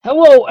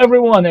Hello,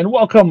 everyone, and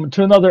welcome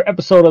to another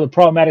episode of the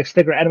Problematic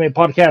Sticker Anime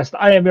Podcast.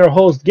 I am your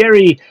host,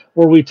 Gary,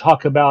 where we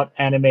talk about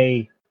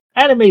animes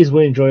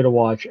we enjoy to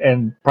watch,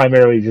 and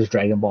primarily just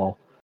Dragon Ball.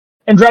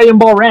 And Dragon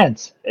Ball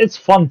rants. It's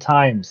fun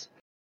times.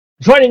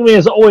 Joining me,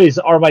 as always,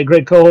 are my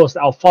great co-hosts,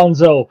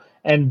 Alfonso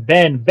and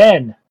Ben.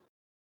 Ben,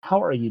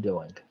 how are you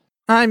doing?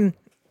 I'm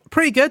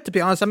pretty good, to be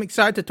honest. I'm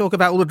excited to talk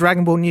about all the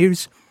Dragon Ball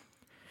news.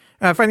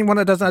 For anyone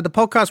that doesn't know, the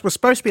podcast was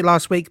supposed to be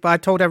last week, but I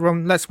told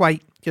everyone, let's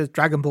wait, just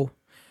Dragon Ball.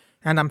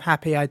 And I'm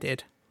happy I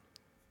did.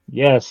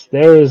 Yes,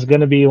 there is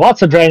going to be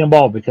lots of Dragon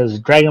Ball because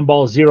Dragon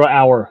Ball Zero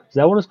Hour. Is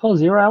that what it's called?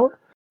 Zero Hour?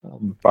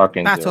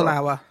 Battle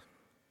Hour.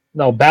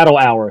 No, Battle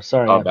Hour.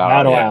 Sorry,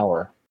 Battle yeah.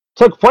 Hour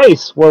took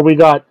place where we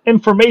got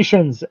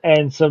informations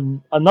and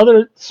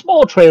another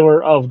small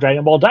trailer of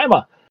Dragon Ball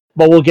Daima.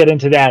 But we'll get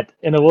into that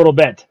in a little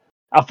bit.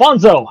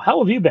 Alfonso, how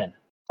have you been?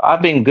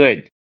 I've been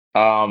good.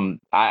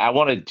 I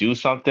want to do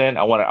something.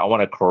 I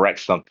want to correct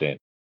something.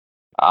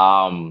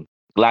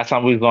 Last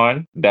time we was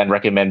on, Ben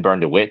recommended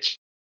Burn the Witch.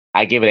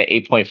 I gave it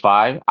an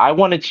 8.5. I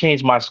want to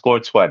change my score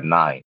to a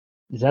 9.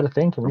 Is that a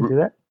thing? Can we do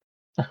that?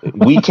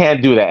 We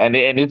can't do that, and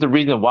it's the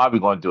reason why we're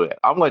going to do it.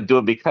 I'm going to do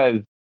it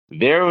because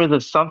there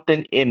was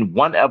something in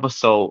one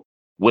episode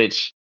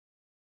which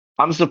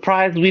I'm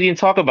surprised we didn't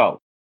talk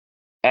about,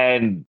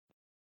 and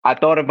I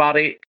thought about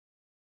it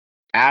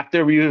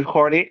after we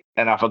recorded,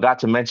 and I forgot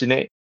to mention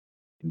it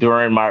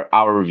during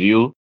our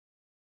review.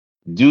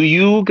 Do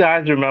you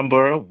guys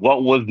remember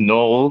what was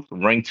Noel's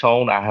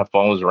ringtone? Our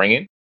phone was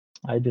ringing.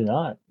 I do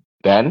not.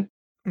 Ben?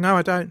 No,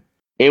 I don't.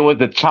 It was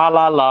the Cha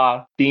La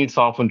La theme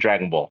song from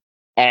Dragon Ball.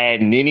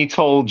 And Nini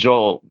told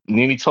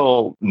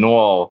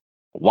Noel,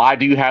 why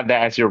do you have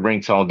that as your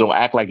ringtone? Don't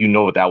act like you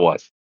know what that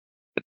was.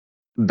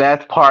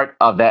 That's part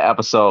of that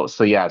episode.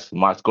 So yes,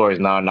 my score is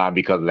now 9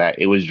 because of that.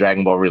 It was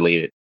Dragon Ball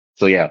related.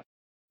 So yeah,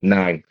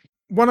 9.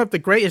 One of the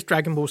greatest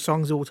Dragon Ball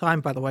songs of all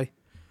time, by the way.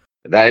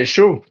 That is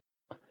true.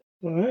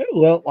 All right,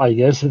 well, I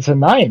guess it's a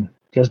 9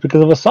 just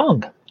because of a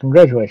song.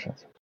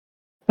 Congratulations.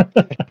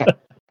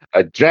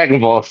 A Dragon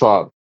Ball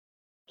song.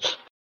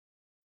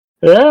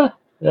 Yeah.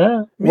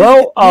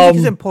 Music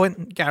is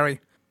important, Gary.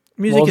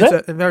 Music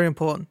is very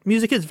important.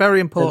 Music is very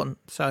important.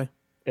 So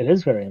it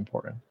is very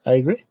important. I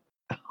agree.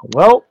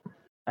 Well,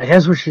 I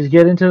guess we should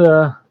get into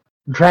the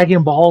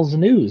Dragon Ball's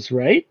news,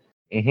 right?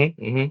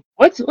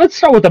 Let's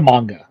start with the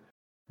manga,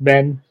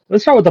 Ben.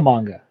 Let's start with the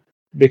manga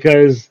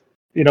because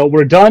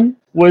we're done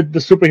with the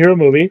superhero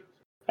movie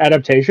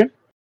adaptation,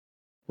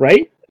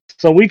 right?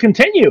 So we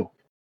continue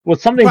with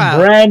something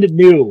brand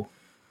new.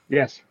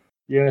 Yes,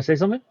 you're gonna say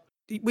something?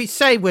 We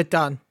say we're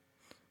done.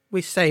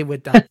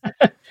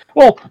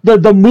 Well,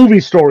 the movie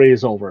story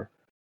is over,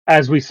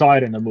 as we saw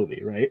it in the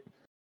movie, right?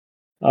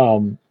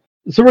 So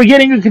we're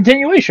getting a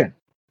continuation,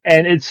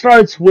 and it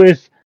starts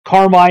with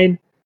Carmine,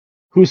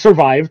 who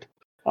survived,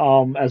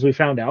 as we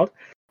found out,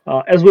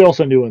 as we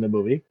also knew in the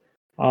movie.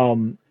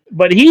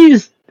 But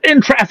he's in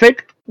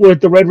traffic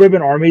with the Red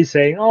Ribbon Army,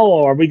 saying,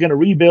 "Oh, are we going to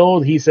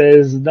rebuild?" He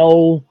says,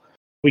 "No,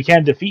 we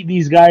can't defeat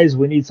these guys.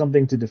 We need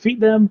something to defeat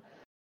them."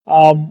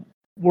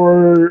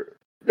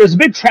 There's a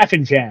big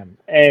traffic jam,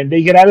 and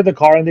they get out of the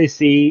car and they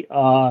see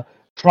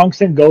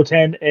Trunks and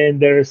Goten in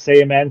their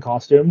Saiyaman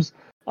costumes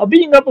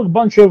beating up a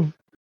bunch of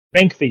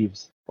bank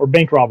thieves or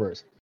bank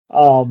robbers.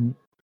 As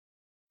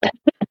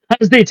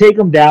they take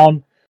them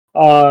down,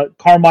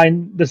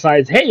 Carmine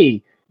decides,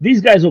 "Hey,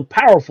 these guys look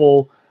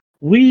powerful.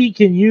 We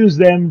can use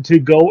them to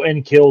go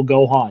and kill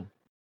Gohan."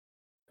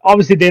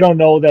 Obviously, they don't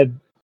know that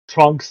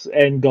Trunks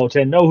and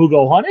Goten know who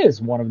Gohan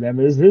is. One of them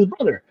is his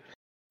brother.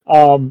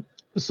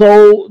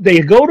 So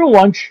they go to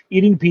lunch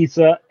eating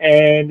pizza,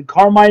 and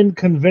Carmine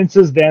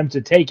convinces them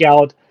to take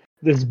out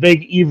this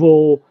big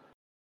evil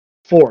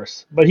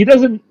force. But he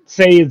doesn't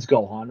say it's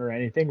Gohan or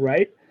anything,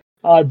 right?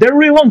 They're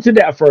reluctant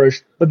at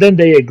first, but then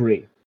they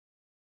agree.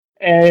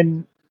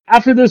 And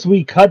after this,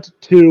 we cut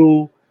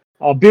to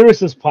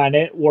Beerus's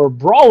planet, where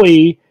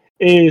Broly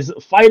is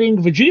fighting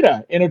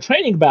Vegeta in a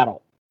training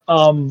battle.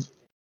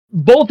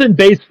 Both in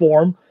base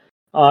form,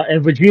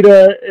 and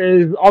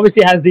Vegeta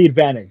obviously has the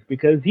advantage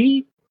because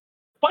he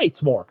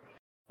fights more.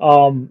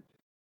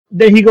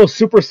 Then he goes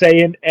Super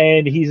Saiyan,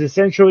 and he's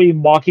essentially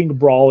mocking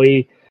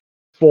Broly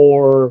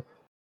for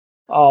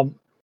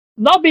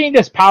not being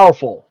as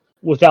powerful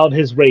without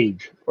his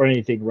rage or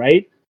anything,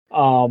 right?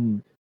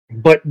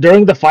 But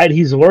during the fight,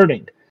 he's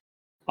learning.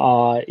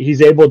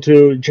 He's able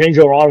to change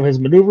a lot of his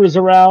maneuvers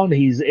around.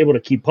 He's able to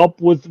keep up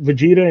with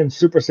Vegeta in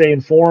Super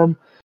Saiyan form.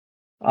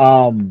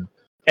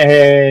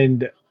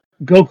 And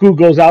Goku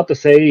goes out to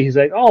say, he's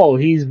like, "Oh,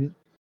 he's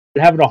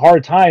having a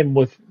hard time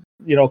with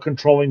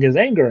controlling his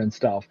anger and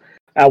stuff."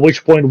 At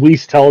which point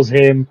Whis tells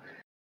him,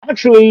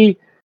 actually,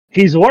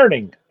 he's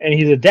learning and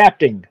he's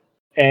adapting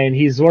and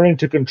he's learning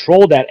to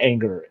control that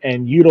anger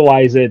and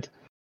utilize it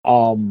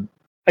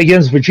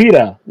against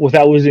Vegeta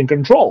without losing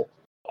control.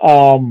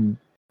 And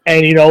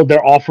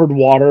they're offered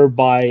water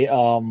by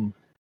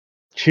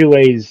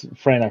Chile's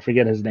friend. I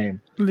forget his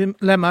name.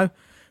 Lemo,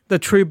 the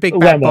true big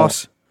bad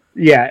boss.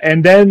 Yeah,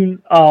 and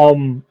then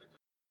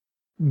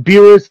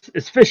Beerus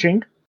is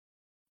fishing,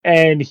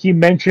 and he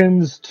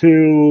mentions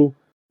to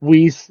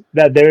Whis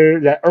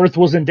that Earth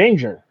was in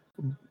danger.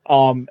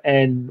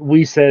 And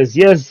Whis says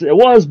yes, it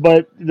was,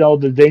 but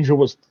the danger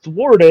was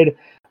thwarted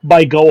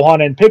by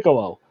Gohan and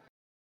Piccolo.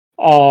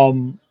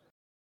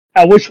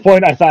 At which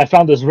point I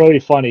found this really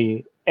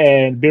funny,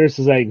 and Beerus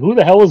is like, "Who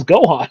the hell is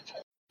Gohan?"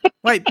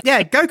 Wait,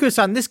 yeah,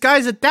 Goku-san, this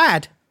guy's a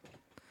dad.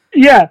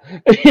 Yeah,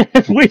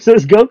 Whis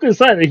says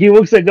Goku-san, and he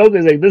looks at Goku and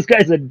is like, "This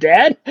guy's a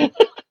dad,"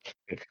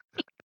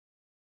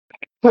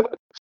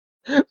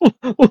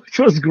 which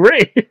was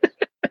great.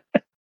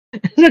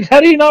 It's like,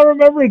 how do you not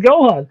remember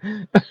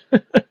Gohan?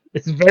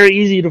 It's very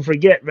easy to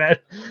forget, man.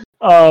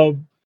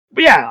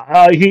 But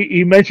yeah,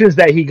 he mentions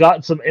that he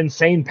got some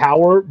insane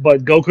power,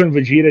 but Goku and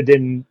Vegeta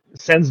didn't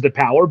sense the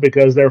power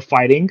because they're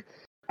fighting.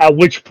 At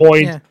which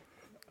point,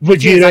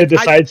 Vegeta like,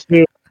 decides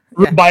to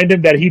remind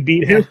him that he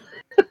beat him.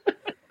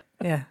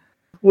 Yeah.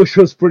 Which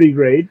was pretty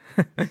great.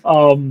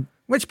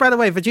 Which, by the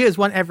way, Vegeta's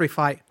won every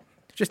fight.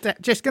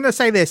 Just gonna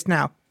say this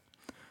now.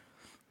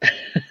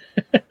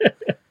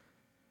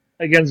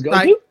 Against Goku?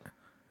 Like,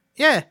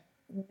 yeah.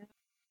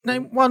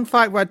 Name one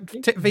fight where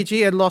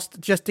Vegeta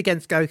lost just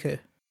against Goku.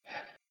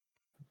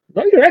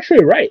 No, you're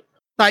actually right.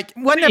 Like,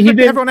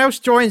 whenever everyone else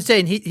joins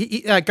in,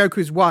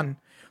 Goku's won.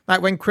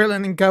 Like, when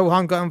Krillin and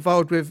Gohan got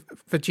involved with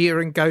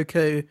Vegeta and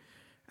Goku,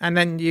 and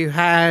then you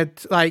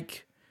had,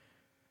 like...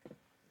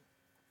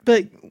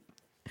 But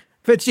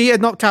Vegeta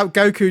knocked out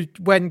Goku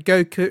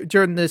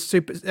during the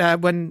Super...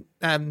 during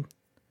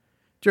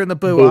the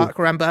Buu arc,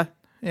 remember?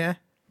 Yeah.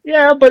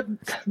 Yeah, but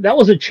that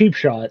was a cheap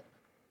shot.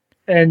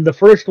 And the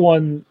first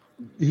one,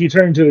 he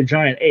turned into a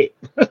giant ape.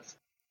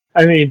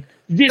 I mean,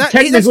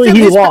 technically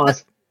he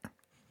lost.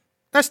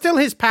 That's still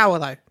his power,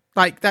 though.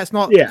 Like, that's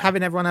not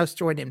having everyone else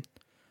join him.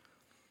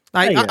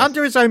 Like,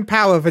 under his own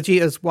power,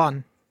 Vegeta's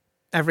won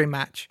every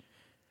match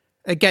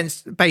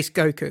against base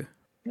Goku.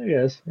 I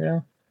guess,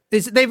 yeah.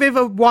 They've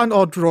either won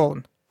or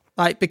drawn.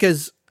 Like,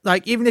 because,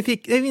 like, even if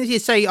you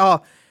say,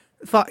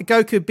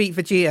 Goku beat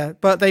Vegeta,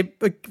 but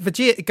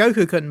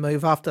Goku couldn't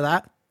move after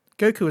that.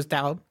 Goku was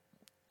down.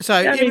 So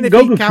even if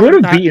Goku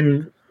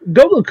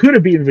could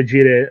have beaten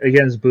Vegeta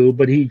against Buu,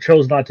 but he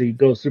chose not to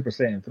go Super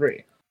Saiyan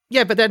 3.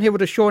 Yeah, but then he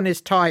would have shortened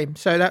his time,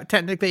 so that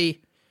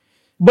technically...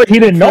 But he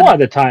didn't know at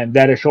the time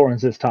that it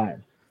shortens his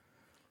time.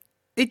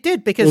 It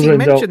did, because he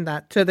mentioned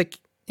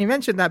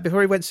that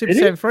before he went Super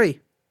Saiyan 3.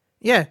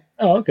 Yeah.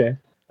 Oh, okay.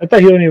 I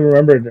thought he only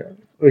remembered,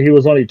 or he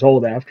was only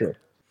told after.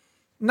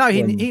 No,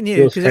 he knew,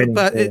 it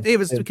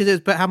was because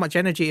it was how much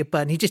energy it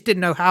burned. He just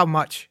didn't know how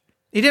much.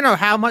 He didn't know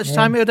how much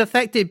time it would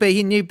affect it, but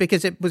he knew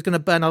because it was going to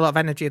burn a lot of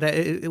energy that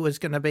it was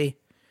going to be.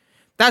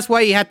 That's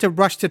why he had to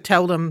rush to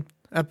tell them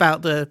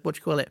about the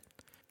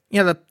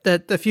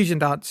the fusion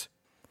dance.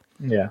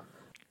 Yeah.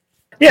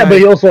 Yeah, but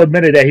he also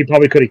admitted that he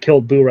probably could have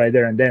killed Buu right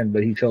there and then,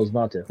 but he chose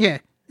not to. Yeah,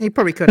 he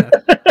probably could have.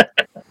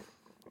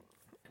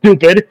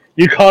 Stupid!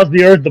 You caused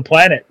the Earth the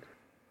planet.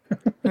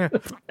 Yeah.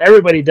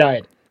 Everybody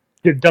died.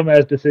 Your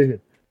dumbass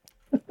decision.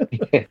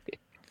 But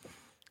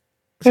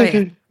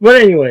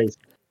anyways,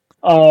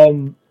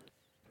 so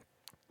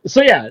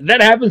yeah,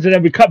 that happens, and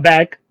then we cut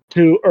back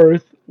to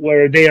Earth,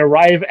 where they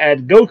arrive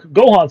at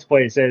Gohan's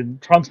place,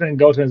 and Trunks and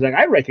Goten's like,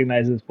 I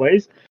recognize this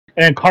place.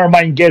 And then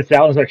Carmine gets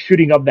out and starts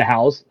shooting up the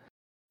house.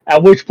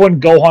 At which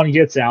point Gohan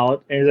gets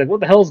out, and he's like, what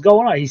the hell's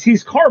going on? He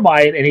sees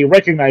Carmine, and he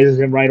recognizes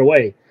him right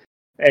away.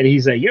 And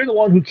he's like, you're the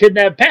one who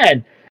kidnapped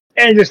Pan.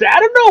 And just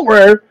out of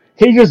nowhere,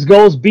 he just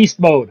goes beast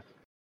mode.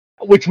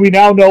 Which we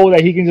now know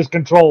that he can just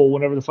control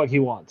whenever the fuck he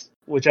wants.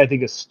 Which I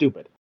think is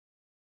stupid.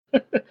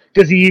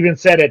 Because he even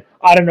said it,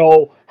 I don't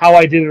know how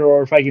I did it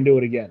or if I can do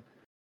it again.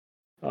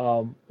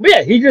 But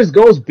yeah, he just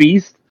goes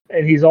beast,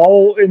 and he's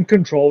all in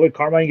control of it.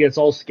 Carmine gets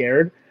all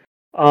scared.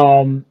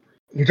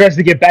 He tries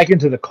to get back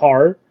into the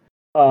car.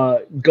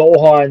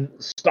 Gohan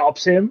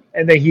stops him,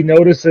 and then he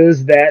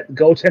notices that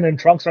Goten and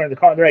Trunks are in the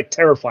car, and they're like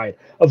terrified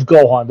of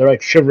Gohan. They're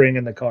like shivering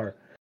in the car.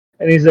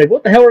 And he's like,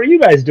 what the hell are you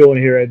guys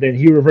doing here? And then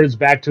he reverts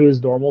back to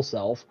his normal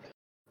self.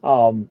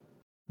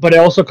 But it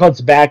also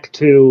cuts back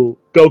to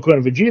Goku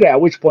and Vegeta,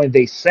 at which point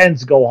they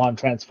sense Gohan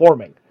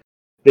transforming.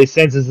 They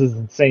sense his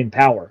insane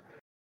power.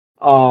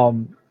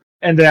 And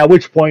then at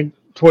which point,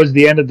 towards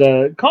the end of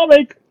the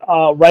comic,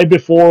 right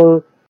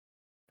before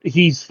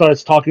he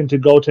starts talking to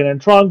Goten and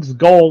Trunks,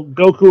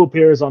 Goku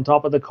appears on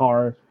top of the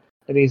car,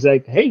 and he's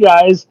like, hey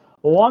guys,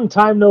 long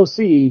time no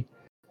see,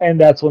 and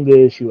that's when the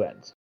issue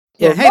ends.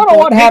 So yeah,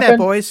 hey there,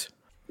 boys.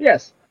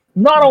 Yes,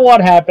 not on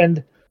what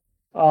happened,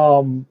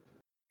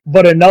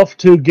 but enough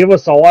to give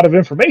us a lot of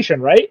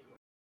information, right?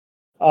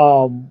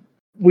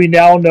 We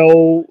now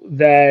know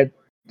that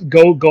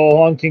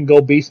Gohan can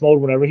go beast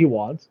mode whenever he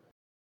wants,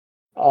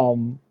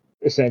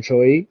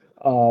 essentially.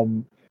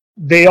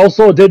 They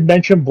also did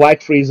mention Black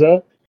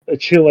Frieza.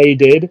 Chile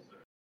did,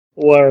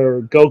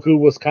 where Goku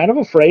was kind of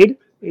afraid.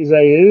 He's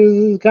like, this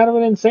is kind of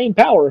an insane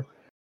power.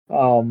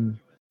 So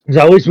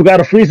at least we got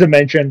a Frieza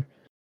mention.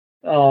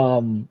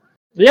 Ben,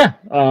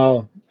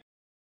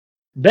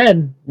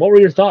 what were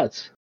your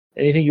thoughts?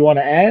 Anything you want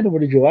to add?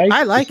 What did you like?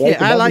 I like it.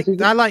 I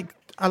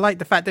like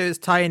the fact that it's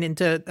tying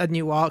into a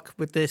new arc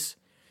with this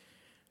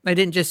They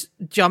didn't just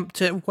jump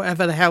to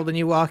whatever the hell the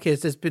new arc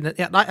is. There's been,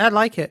 I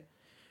like it.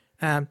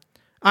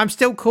 I'm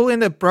still calling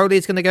that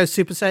Broly's going to go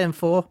Super Saiyan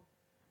 4,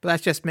 but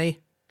that's just me.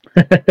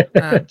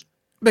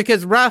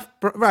 Because Wrath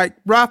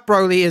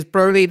Broly is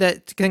Broly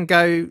that can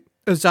go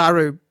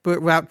Ozaru,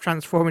 but without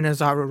transforming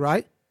Ozaru,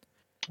 right?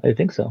 I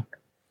think so.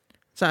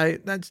 So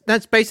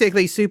that's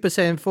basically Super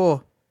Saiyan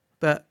 4,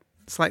 but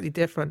slightly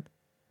different.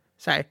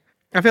 So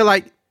I feel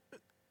like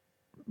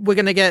we're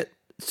going to get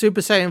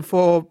Super Saiyan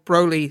 4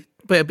 Broly,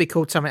 but it'll be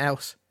called something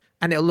else.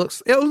 And it'll look,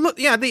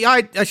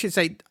 I should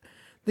say,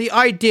 the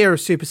idea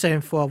of Super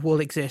Saiyan 4 will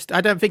exist.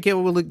 I don't think it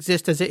will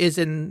exist as it is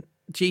in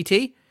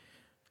GT,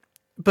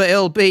 but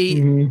it'll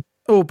be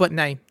all but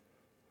name.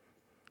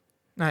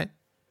 Right.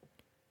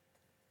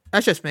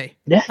 That's just me.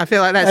 Yeah. I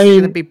feel like that's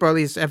going to be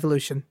Broly's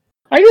evolution.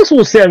 I guess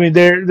we'll see. I mean,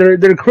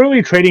 they're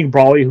currently trading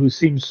Broly, who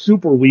seems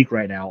super weak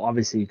right now,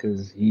 obviously,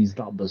 because he's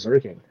not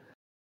berserking.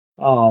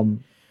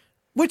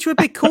 Which would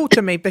be cool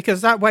to me,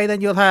 because that way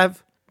then you'll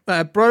have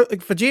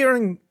Vegeta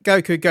and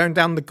Goku going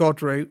down the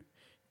God route,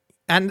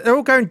 and they're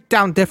all going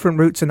down different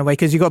routes in a way,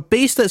 because you've got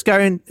Beast that's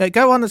going,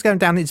 Gohan that's going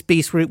down his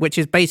Beast route, which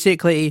is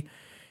basically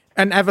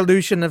an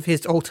evolution of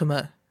his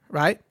ultimate,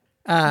 right?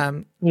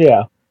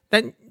 Yeah.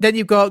 Then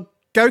you've got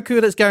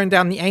Goku that's going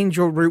down the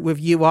Angel route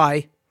with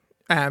UI,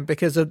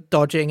 because of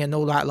dodging and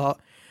all that lot.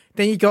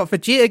 Then you got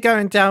Vegeta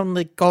going down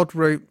the God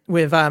route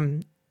with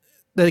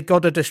the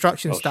God of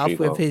Destruction stuff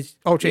with his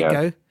Ultra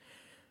Ego.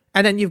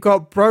 And then you've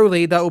got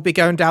Broly that will be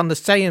going down the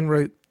Saiyan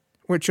route,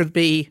 which would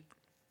be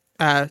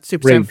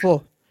Super Saiyan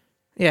 4.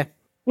 Yeah.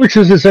 Which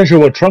is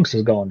essentially what Trunks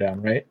is going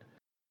down, right?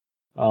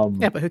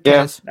 Yeah, but who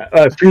cares?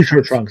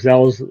 Future Trunks, that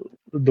was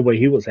the way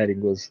he was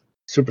heading, was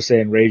Super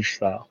Saiyan Rage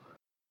style.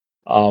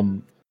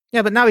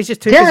 Yeah, but now he's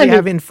just too busy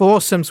having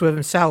foursomes with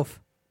himself.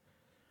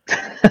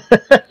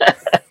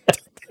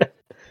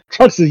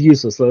 Trunks is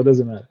useless, so it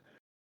doesn't matter.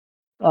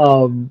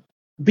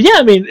 But yeah,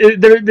 I mean,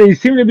 they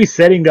seem to be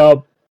setting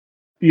up,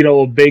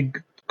 a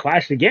big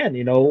clash again.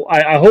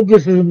 I hope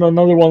this isn't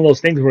another one of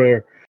those things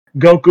where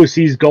Goku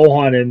sees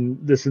Gohan and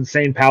this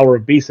insane power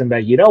of Beast and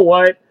like, you know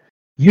what?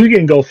 You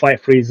can go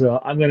fight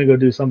Frieza. I'm gonna go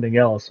do something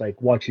else, like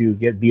watch you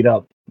get beat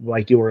up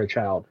like you were a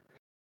child,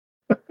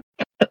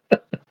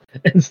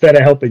 instead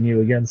of helping you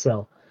against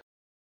Cell.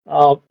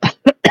 Oh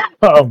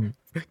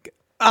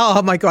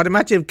my god!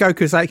 Imagine if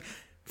Goku's like,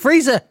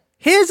 Frieza,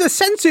 here's a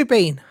sensu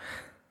bean.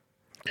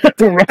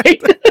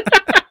 Right?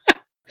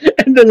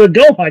 And there's a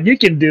Gohan, you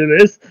can do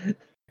this.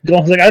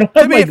 Gohan's like, I don't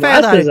have my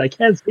glasses, I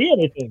can't see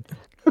anything.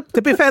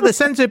 To be fair, the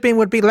sensu bean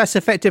would be less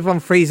effective on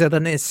Frieza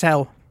than it is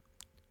Cell.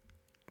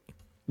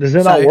 Does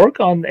it not work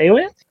on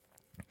aliens?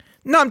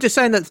 No, I'm just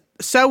saying that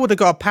Cell would have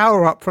got a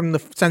power up from the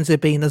sensu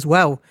bean as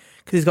well,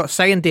 because he's got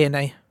Saiyan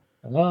DNA.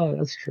 Oh,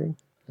 that's true.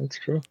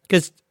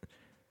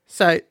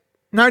 So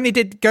not only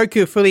did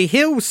Goku fully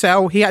heal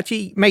Cell, he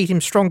actually made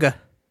him stronger.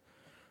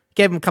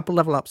 Gave him a couple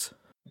level ups.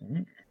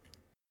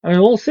 I mean,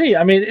 we'll see.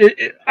 I mean,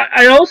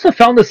 I also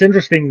found this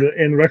interesting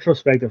in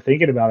retrospect of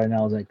thinking about it now.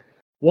 I was like,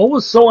 what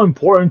was so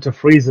important to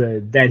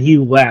Frieza that he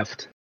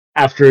left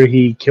after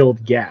he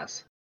killed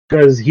Gas?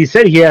 Because he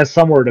said he has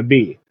somewhere to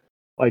be.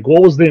 Like,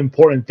 what was the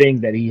important thing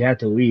that he had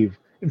to leave?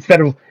 Instead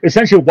of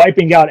essentially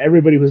wiping out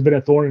everybody who's been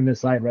a thorn in his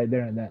side right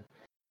there and then.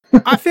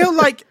 I feel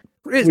like,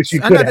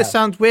 I know this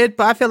sounds weird,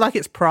 but I feel like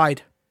it's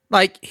pride.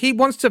 Like, he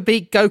wants to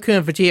beat Goku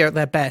and Vegeta at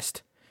their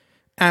best.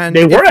 And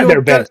they were at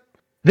their best.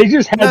 They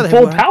just had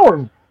full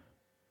power.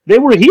 They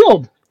were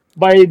healed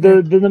by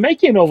the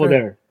Namekian over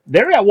there.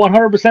 They're at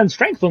 100%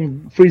 strength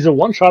when Frieza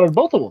one-shotted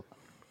both of them.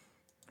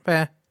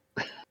 Fair.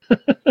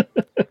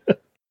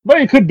 But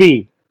it could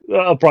be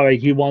probably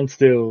he wants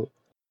to.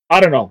 I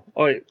don't know.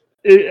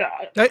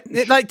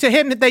 Like to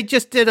him, they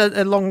just did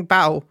a long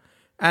battle,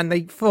 and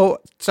they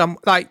fought some.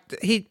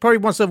 Like he probably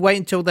wants to wait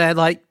until they're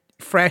like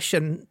fresh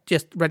and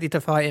just ready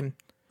to fight him.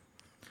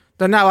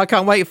 So now I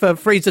can't wait for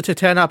Frieza to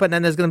turn up, and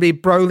then there's going to be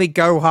Broly,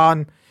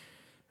 Gohan,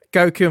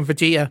 Goku, and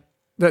Vegeta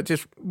that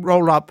just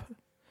roll up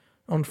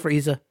on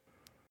Frieza.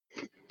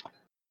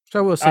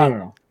 So we'll see. I don't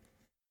know.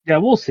 Yeah,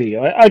 we'll see.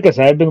 Like I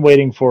said, I've been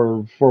waiting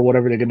for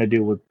whatever they're going to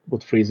do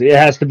with Frieza. It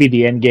has to be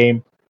the end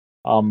game.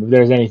 If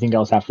there's anything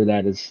else after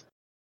that, is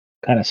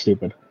kind of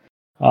stupid.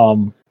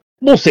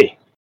 We'll see.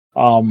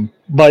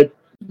 But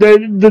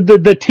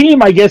the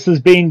team, I guess, is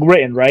being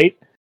written, right?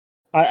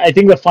 I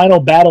think the final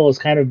battle is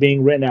kind of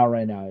being written out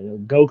right now.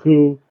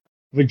 Goku,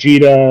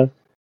 Vegeta,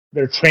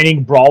 they're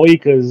training Broly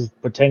because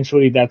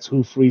potentially that's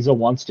who Frieza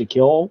wants to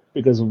kill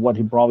because of what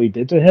Broly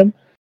did to him.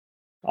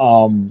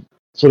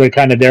 So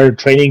they're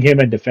training him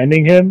and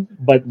defending him.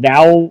 But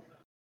now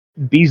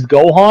Beast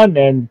Gohan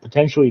and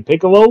potentially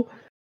Piccolo,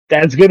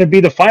 that's going to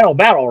be the final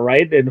battle,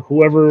 right? And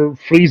whoever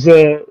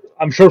Frieza,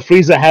 I'm sure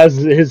Frieza has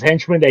his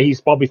henchmen that he's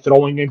probably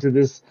throwing into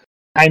this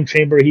time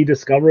chamber he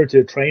discovered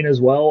to train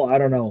as well. I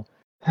don't know.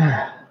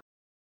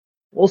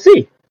 We'll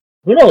see.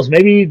 Who knows?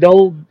 Maybe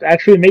they'll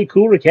actually make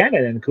Cooler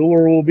canon and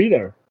Cooler will be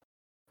there.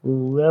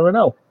 We'll never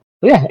know.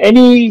 But yeah,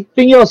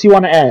 anything else you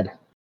want to add,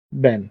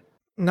 Ben?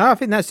 No, I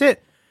think that's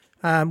it.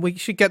 We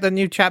should get the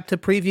new chapter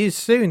previews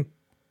soon.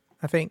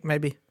 I think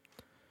maybe.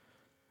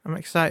 I'm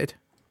excited.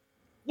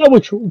 Yeah,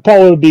 which will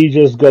probably be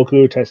just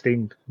Goku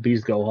testing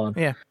Beast Gohan.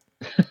 Yeah.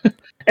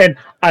 And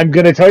I'm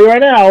gonna tell you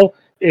right now,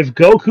 if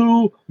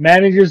Goku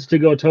manages to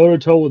go toe to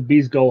toe with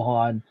Beast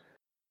Gohan,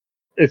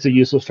 it's a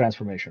useless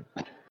transformation.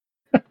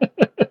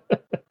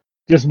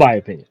 Just my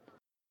opinion.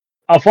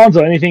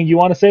 Alfonso, anything you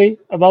want to say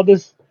about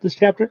this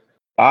chapter?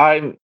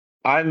 I'm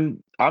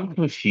I'm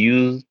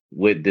confused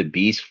with the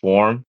beast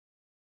form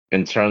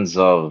in terms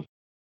of,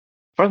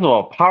 first of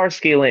all, power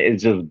scaling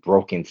is just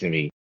broken to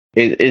me.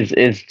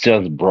 It's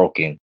just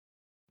broken.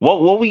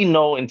 What we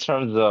know in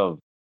terms of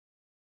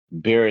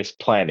Beerus'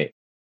 planet,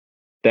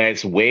 that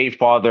it's way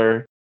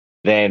farther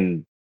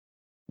than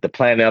the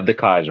planet of the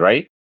Kais,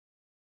 right?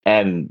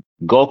 And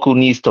Goku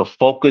needs to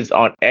focus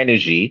on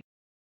energy,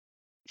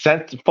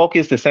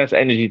 focus the sense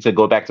energy to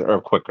go back to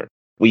Earth quicker.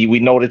 We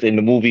notice in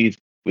the movies,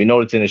 we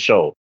notice in the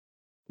show.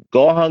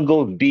 Gohan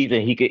goes Beast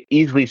and he can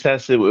easily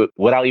sense it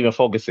without even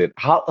focusing.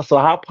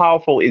 How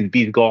powerful is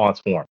Beast Gohan's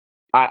form?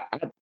 I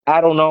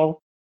don't know.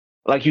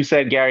 Like you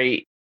said,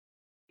 Gary,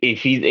 if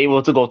he's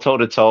able to go toe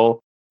to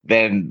toe,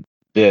 then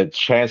the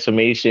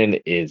transformation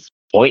is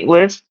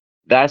pointless.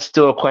 That's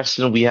still a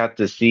question we have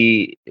to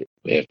see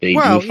if they do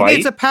Well, he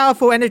needs fight. a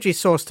powerful energy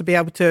source to be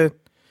able to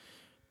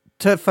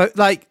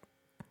like.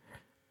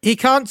 He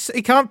can't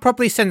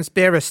properly sense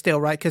Beerus still,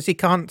 right? Because he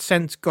can't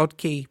sense God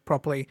Ki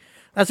properly.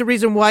 That's the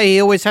reason why he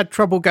always had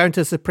trouble going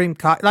to Supreme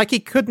Kai. Like, he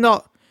could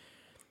not,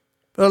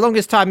 for the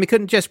longest time, he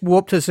couldn't just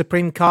warp to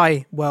Supreme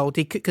Kai world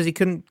because he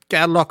couldn't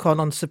get a lock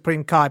on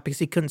Supreme Kai because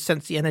he couldn't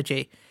sense the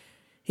energy.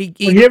 He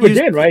never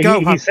did, right?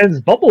 He sends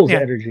Bubbles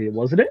energy,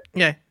 wasn't it?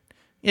 Yeah.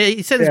 Yeah,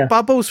 he sends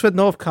Bubbles for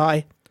North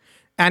Kai,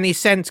 and he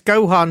sends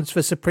Gohan's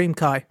for Supreme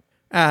Kai.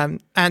 And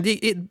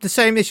the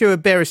same issue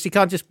with Beerus. He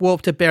can't just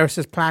warp to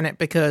Beerus's planet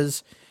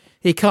because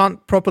he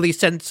can't properly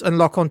sense and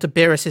lock onto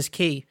Beerus's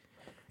ki.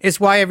 It's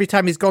why every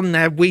time he's gone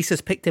there, Whis has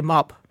picked him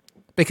up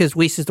because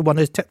Whis is the one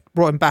who's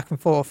brought him back and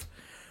forth.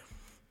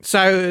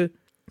 So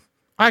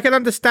I can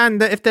understand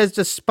that if there's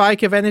a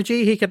spike of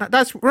energy, he can.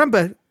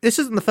 Remember, this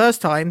isn't the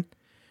first time.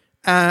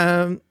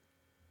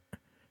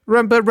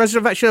 Remember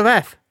Resurrection of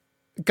F?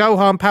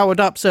 Gohan powered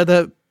up so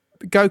that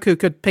Goku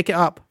could pick it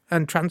up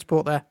and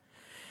transport there.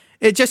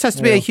 It just has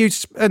to be a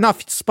huge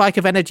enough spike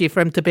of energy for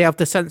him to be able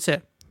to sense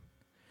it.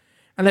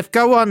 And if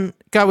Gohan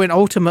going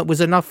ultimate was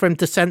enough for him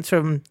to sense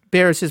from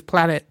Beerus's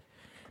planet,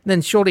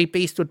 then surely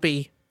Beast would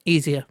be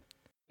easier.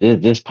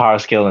 This power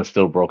scaling is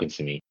still broken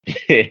to me.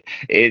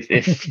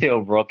 It's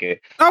still broken.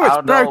 Oh,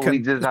 it's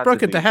broken. It's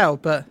broken to hell,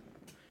 but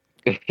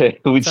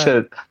we just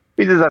have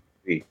to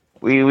see.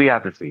 We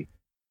have to see.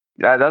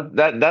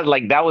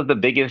 That was the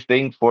biggest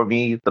thing for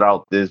me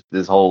throughout this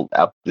whole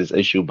this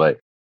issue. But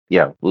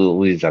yeah,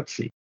 we just have to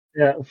see.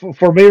 Yeah,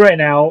 for me right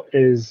now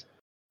is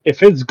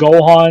if it's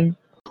Gohan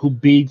who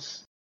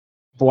beats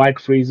Black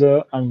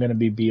Frieza, I'm gonna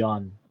be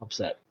beyond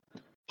upset.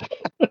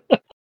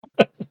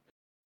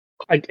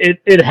 Like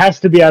it has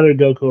to be either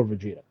Goku or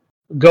Vegeta.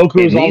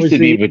 Goku is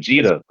obviously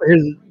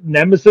his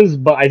nemesis,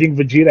 but I think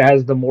Vegeta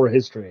has the more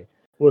history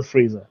with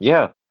Frieza.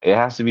 Yeah, it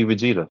has to be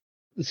Vegeta.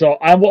 So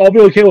I'll be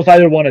okay with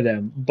either one of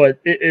them. But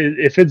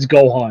if it's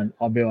Gohan,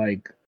 I'll be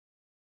like,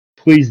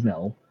 please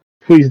no,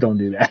 please don't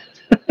do that.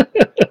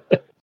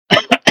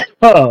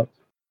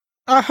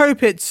 I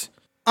hope it's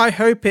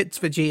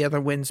Vegeta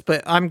that wins,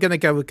 but I'm gonna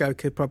go with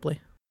Goku probably.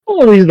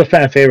 Well, he's the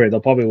fan favorite. They'll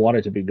probably want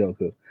it to be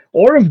Goku,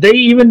 or if they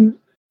even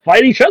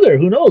fight each other,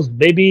 who knows?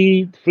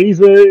 Maybe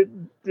Frieza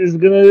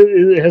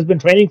has been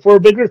training for a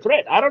bigger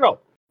threat. I don't know.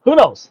 Who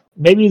knows?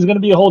 Maybe he's gonna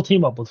be a whole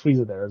team up with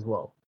Frieza there as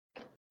well.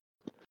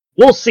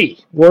 We'll see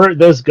where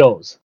this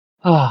goes.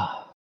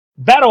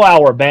 Battle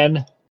Hour,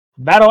 Ben.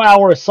 Battle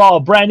Hour saw a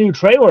brand new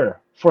trailer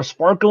for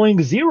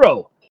Sparkling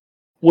Zero,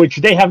 which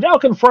they have now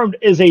confirmed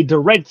is a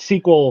direct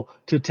sequel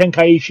to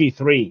Tenkaichi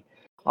 3.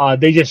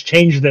 They just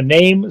changed the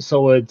name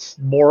so it's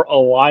more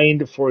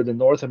aligned for the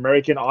North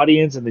American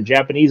audience and the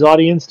Japanese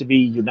audience to be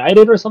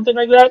united or something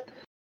like that.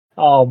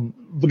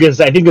 Because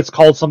I think it's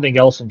called something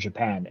else in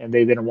Japan, and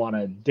they didn't want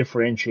to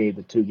differentiate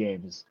the two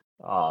games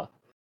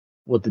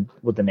with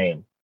the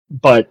name.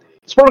 But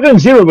Sparkling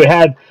Zero, we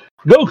had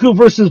Goku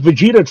versus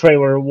Vegeta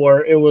trailer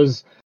where it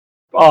was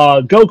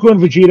Goku and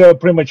Vegeta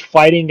pretty much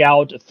fighting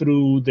out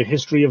through the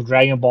history of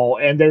Dragon Ball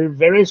and their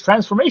various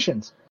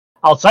transformations.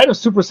 Outside of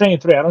Super Saiyan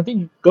 3, I don't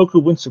think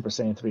Goku went Super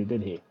Saiyan 3,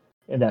 did he?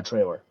 In that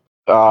trailer.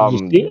 No,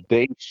 he did.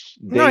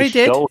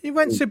 He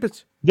went Super.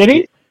 Did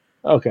he?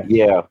 Okay.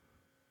 Yeah,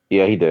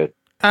 he did.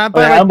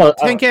 But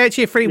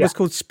Tenkaichi 3 was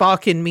called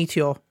Sparking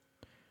Meteor.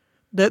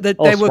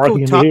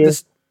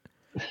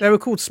 They were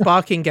called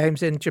Sparking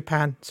games in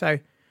Japan. So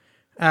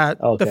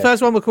the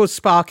first one was called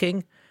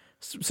Sparking.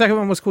 Second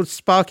one was called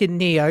Sparking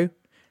Neo,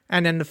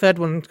 and then the third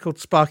one was called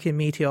Sparking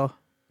Meteor.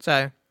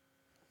 So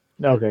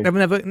okay,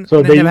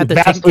 they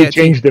vastly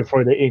changed it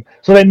for the.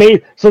 So they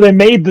made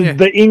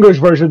the English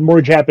version more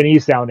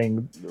Japanese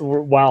sounding,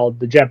 while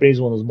the Japanese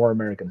one was more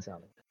American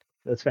sounding.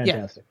 That's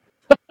fantastic.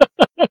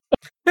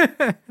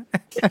 Yeah.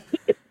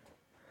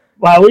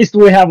 Well, at least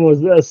we have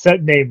a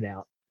set name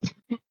now.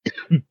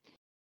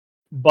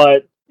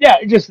 But Yeah,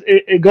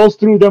 it goes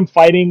through them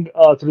fighting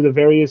through the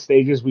various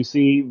stages. We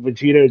see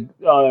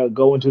Vegeta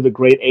go into the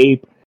Great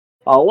Ape.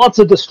 Lots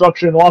of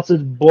destruction, lots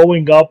of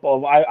blowing up.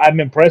 I'm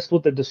impressed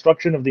with the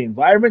destruction of the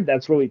environment.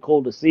 That's really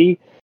cool to see.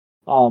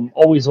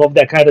 Always love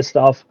that kind of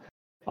stuff.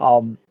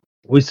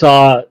 We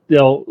saw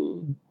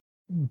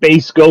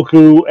base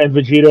Goku and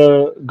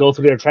Vegeta go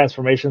through their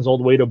transformations all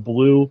the way to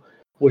blue,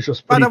 which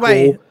was pretty cool. By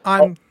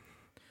the way,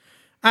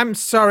 I'm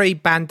sorry,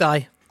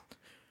 Bandai,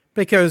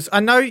 because I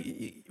know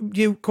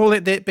you call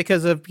it that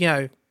because of,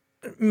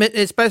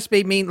 it's supposed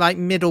to mean like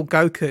middle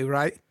Goku,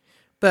 right?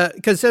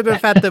 But consider the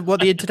fact that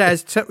what the internet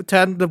has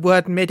turned the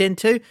word mid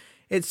into,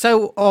 it's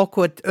so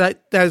awkward.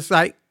 Like there's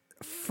like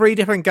 3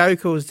 different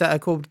Gokus that are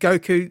called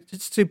Goku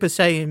Super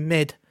Saiyan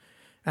Mid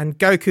and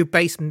Goku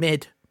Base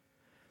Mid.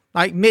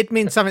 Like mid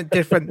means something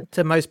different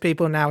to most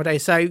people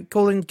nowadays. So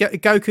calling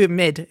Goku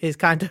Mid is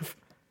kind of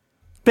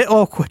a bit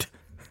awkward.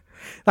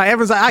 Like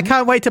everyone's like, I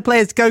can't wait to play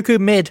as Goku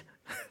Mid.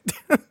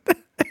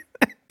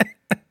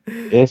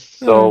 It's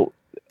so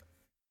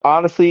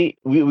honestly,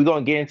 we're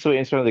gonna get into it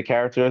in terms of the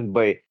characters,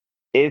 but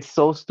it's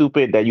so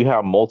stupid that you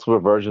have multiple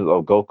versions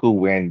of Goku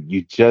when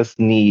you just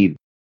need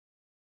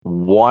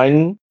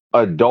one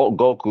adult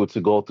Goku to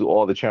go through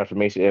all the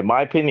transformation. In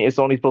my opinion, it's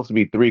only supposed to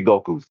be 3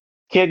 Gokus: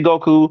 Kid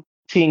Goku,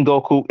 Teen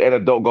Goku, and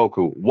Adult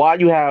Goku. Why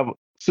you have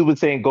Super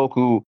Saiyan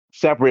Goku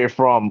separated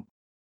from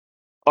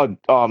a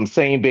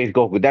Saiyan based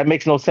Goku? That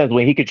makes no sense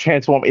when he could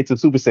transform into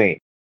Super Saiyan.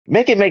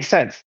 Make it make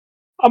sense.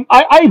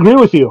 I agree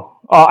with you.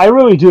 I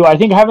really do. I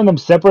think having them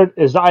separate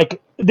is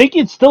like they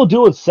can still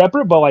do it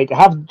separate, but like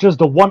have just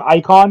the one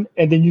icon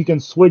and then you can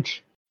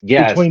switch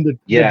between the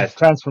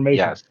transformations.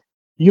 Yes.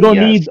 You don't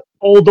need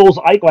all those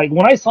icons. Like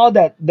when I saw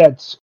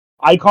that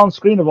icon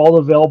screen of all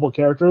the available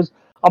characters,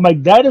 I'm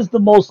like, that is the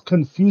most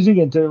confusing.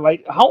 Into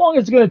like, how long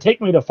is it going to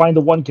take me to find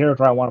the one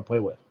character I want to play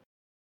with?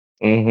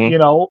 Mm-hmm.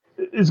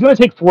 It's going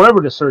to take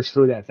forever to search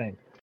through that thing.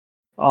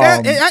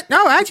 It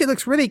actually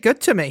looks really good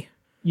to me.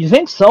 You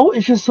think so?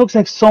 It just looks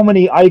like so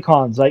many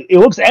icons. Like it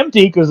looks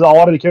empty because a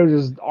lot of the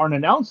characters aren't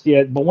announced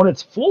yet. But when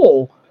it's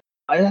full,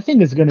 I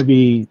think it's going to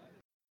be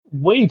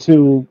way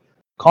too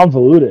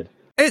convoluted.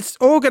 It's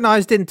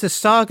organized into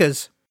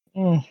sagas.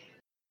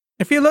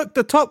 If you look,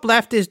 the top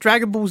left is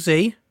Dragon Ball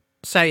Z,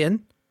 Saiyan.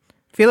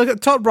 If you look at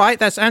the top right,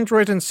 that's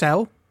Android and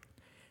Cell.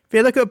 If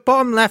you look at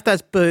bottom left,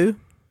 that's Boo.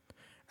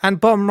 And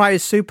bottom right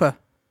is Super.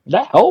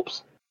 That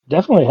helps.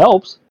 Definitely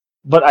helps.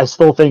 But I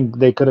still think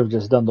they could have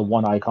just done the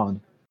one icon.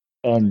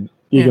 And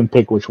you can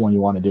pick which one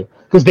you want to do.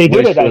 Because they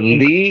did it. Which would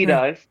lead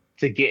us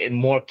to getting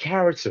more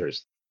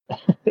characters.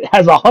 It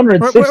has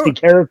 160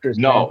 characters.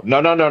 No,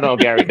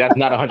 Gary. That's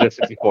not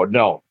 164.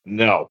 No,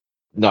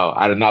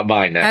 I did not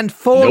mind that. And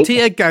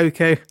 40 are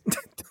Goku.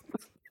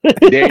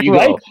 There you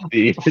go.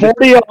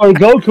 40 are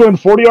Goku and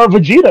 40 are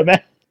Vegeta,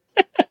 man.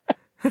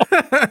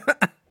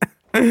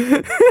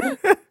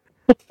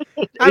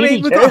 I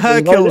mean, we've got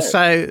Hercule,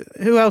 so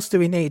who else do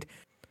we need?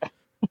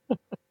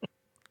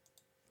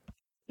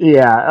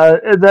 Yeah,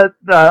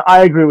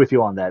 I agree with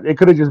you on that. It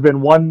could have just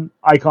been one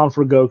icon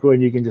for Goku,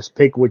 and you can just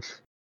pick which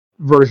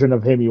version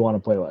of him you want to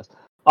play with.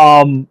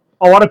 A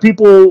lot of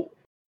people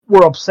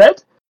were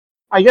upset,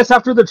 I guess,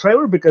 after the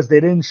trailer because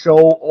they didn't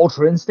show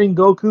Ultra Instinct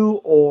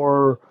Goku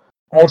or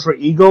Ultra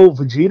Ego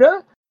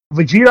Vegeta.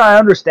 Vegeta, I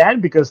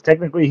understand because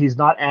technically he's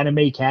not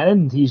anime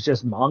canon; he's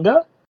just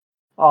manga.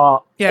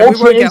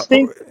 Ultra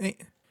Instinct,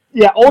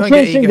 Ultra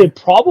Instinct they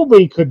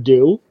probably could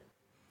do.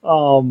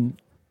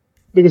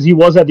 Because he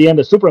was at the end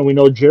of Super, and we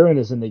know Jiren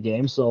is in the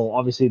game, so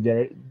obviously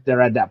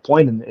they're at that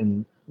point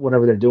in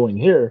whatever they're doing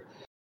here.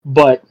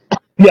 But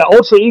yeah,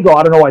 Ultra Ego,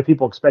 I don't know why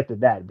people expected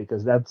that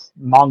because that's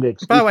manga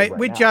exclusive. By the way,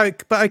 we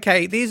joke, but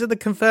okay, these are the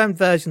confirmed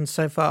versions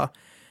so far.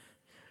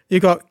 You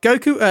got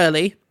Goku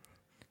early,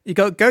 you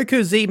got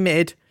Goku Z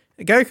mid,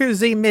 Goku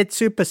Z mid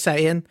Super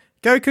Saiyan,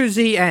 Goku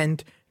Z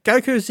end,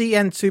 Goku Z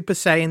end Super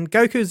Saiyan,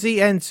 Goku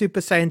Z end Super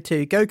Saiyan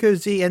 2, Goku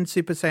Z end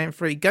Super Saiyan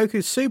 3,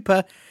 Goku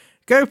Super.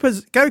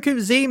 Goku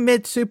Z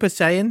mid Super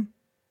Saiyan,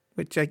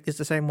 which is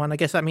the same one. I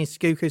guess that means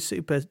Goku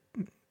Super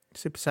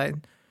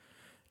Saiyan.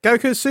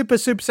 Goku Super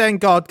Saiyan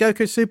God.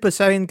 Goku Super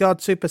Saiyan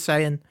God Super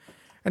Saiyan.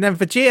 And then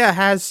Vegeta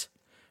has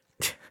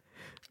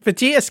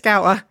Vegeta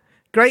Scouter,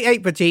 Great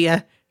Ape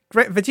Vegeta,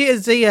 Vegeta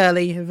Z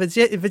Early,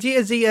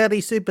 Vegeta Z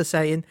Early Super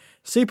Saiyan,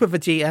 Super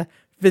Vegeta,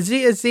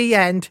 Vegeta Z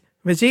End,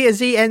 Vegeta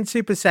Z End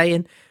Super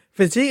Saiyan,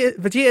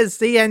 Vegeta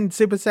Z End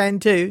Super Saiyan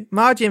 2,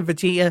 Margin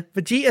Vegeta,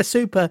 Vegeta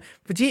Super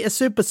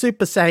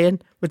Super Saiyan,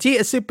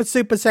 Vegeta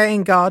Super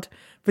Saiyan God,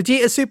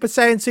 Vegeta Super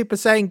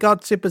Saiyan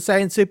God, Super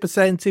Saiyan, Super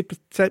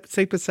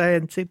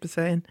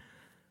Saiyan.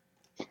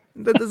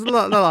 There's a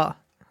lot.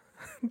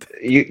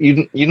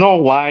 You know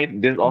why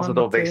this also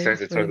don't make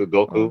sense in terms of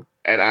Goku?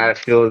 And I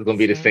feel it's gonna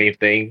be the same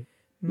thing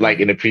like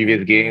in the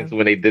previous games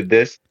when they did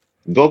this.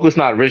 Goku's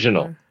not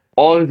original.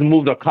 All his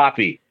moves are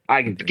copy.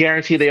 I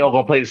guarantee they all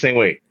gonna play the same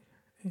way.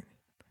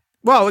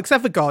 Well,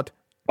 except for God.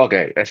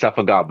 Okay, except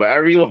for God. But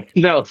everyone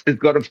else is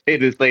going to play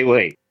the same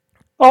way.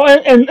 Oh,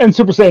 and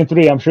Super Saiyan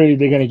 3, I'm sure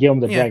they're going to give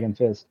him the Dragon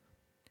Fist.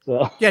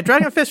 So. Yeah,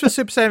 Dragon Fist for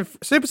Super Saiyan.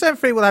 Super Saiyan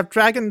 3 will have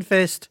Dragon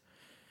Fist,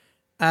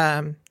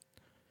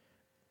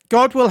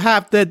 God will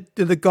have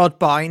the God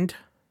bind,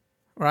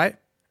 right?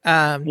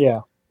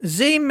 Yeah.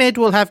 Z mid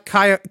will have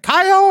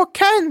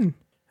Kaioken.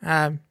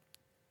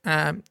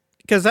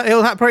 Because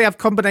it'll probably have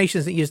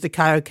combinations that use the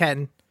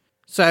Kaioken.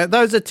 So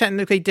those are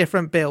technically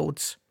different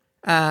builds.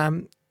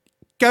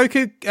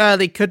 Goku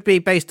early could be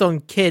based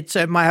on Kid,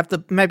 so it might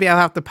have maybe I'll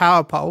have the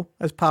Power Pole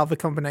as part of the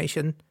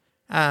combination.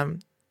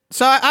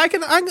 So I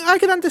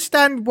can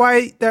understand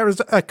why there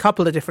is a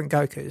couple of different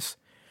Gokus,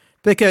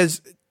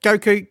 because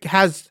Goku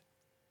has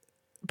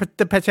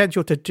the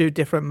potential to do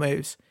different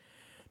moves,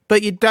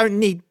 but you don't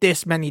need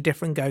this many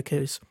different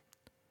Gokus.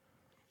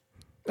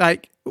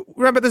 Like,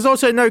 remember, there's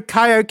also no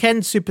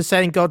Kaioken Super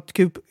Saiyan God.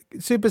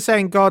 Super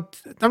Saiyan God.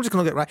 I'm just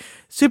gonna look it right.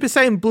 Super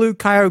Saiyan Blue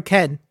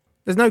Kaioken.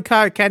 There's no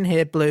Kaioken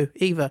here, Blue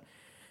either,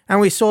 and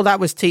we saw that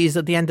was teased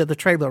at the end of the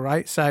trailer,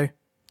 right? So,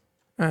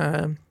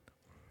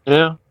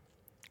 yeah.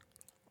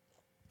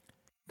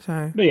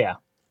 So, but yeah,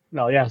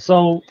 no, yeah.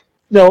 So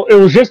no, it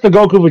was just the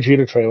Goku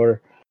Vegeta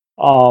trailer.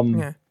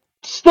 Yeah.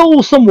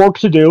 Still some work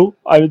to do.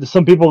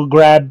 Some people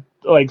grabbed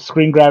like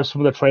screen grabs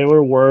from the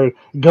trailer where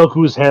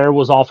Goku's hair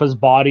was off his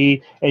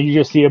body and you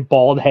just see a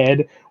bald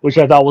head, which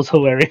I thought was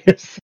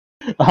hilarious.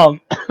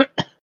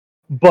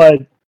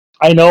 But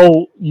I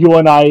know you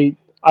and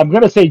I'm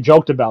gonna say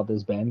joked about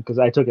this, Ben, because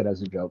I took it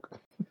as a joke.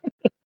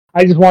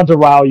 I just wanted to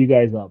rile you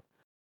guys up.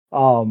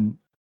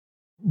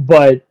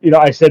 But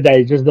I said that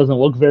it just doesn't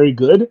look very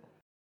good.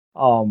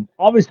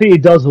 Obviously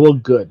it does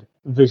look good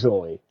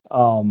visually.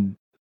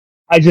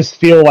 I just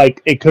feel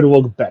like it could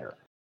look better.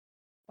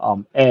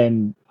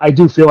 And I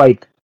do feel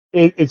like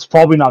it's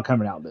probably not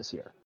coming out this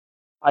year.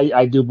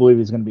 I do believe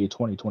it's going to be a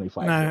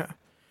 2025. No, year.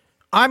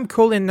 I'm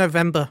calling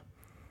November.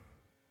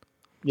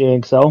 You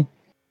think so?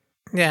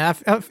 Yeah,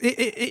 I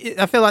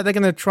feel like they're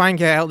going to try and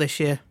get out this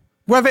year.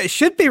 Whether it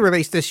should be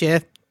released this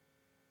year,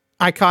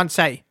 I can't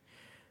say.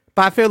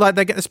 But I feel like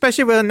they're,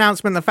 especially with the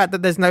announcement, the fact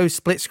that there's no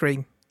split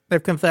screen.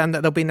 They've confirmed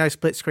that there'll be no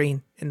split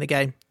screen in the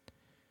game.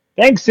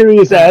 Thanks,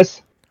 Sirius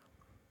S.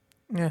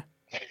 Yeah.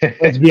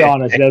 Let's be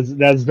honest.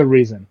 That's the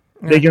reason.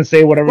 Yeah. They can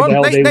say whatever the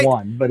hell they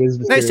want, but it's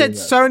the they said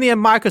Sony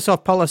and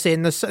Microsoft policy,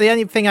 and the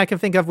only thing I can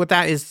think of with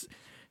that is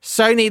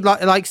Sony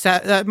likes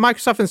that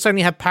Microsoft and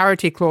Sony have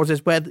parity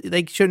clauses where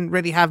they shouldn't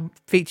really have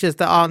features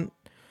that aren't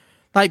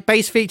like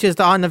base features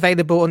that aren't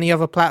available on the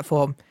other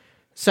platform.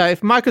 So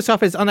if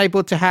Microsoft is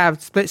unable to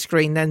have split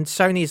screen, then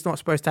Sony is not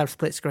supposed to have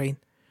split screen.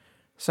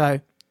 So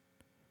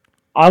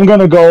I'm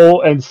gonna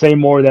go and say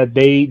more that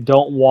they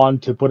don't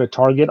want to put a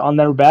target on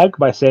their back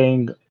by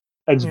saying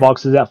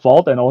Xbox is at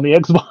fault and only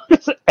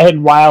Xbox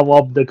and rile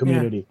up the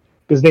community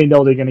because they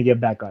know they're gonna get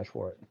backlash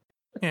for it.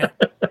 Yeah.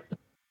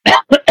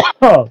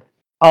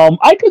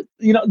 I could,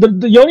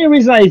 the only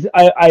reason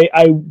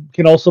I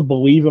can also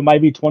believe it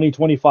might be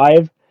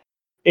 2025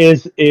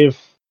 is if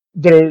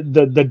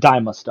the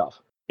Daima stuff.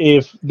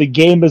 If the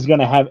game is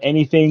gonna have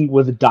anything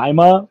with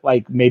Daima,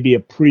 like maybe a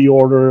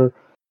pre-order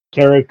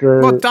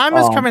character. Well,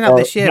 Daima's coming out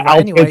this year,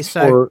 anyway.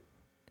 So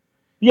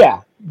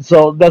yeah,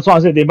 so that's why I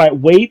said they might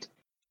wait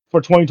for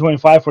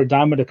 2025 for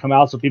Daima to come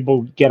out so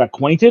people get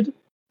acquainted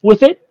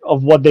with it,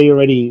 of what they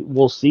already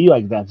will see,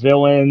 like that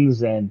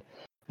villains and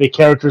the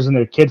characters in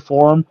their kid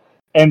form,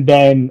 and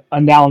then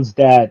announce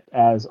that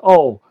as,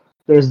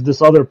 there's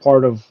this other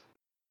part of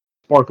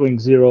Sparkling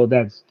Zero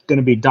that's going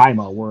to be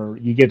Daima, where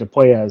you get to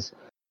play as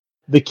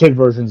the kid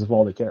versions of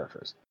all the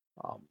characters.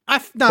 I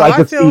feel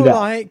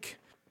like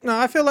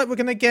we're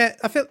going to get...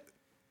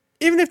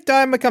 even if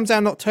Daima comes out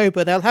in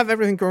October, they'll have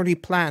everything already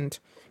planned.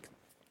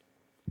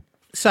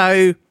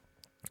 So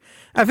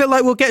I feel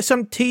like we'll get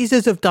some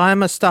teasers of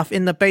Daima stuff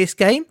in the base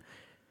game,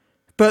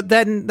 but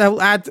then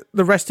they'll add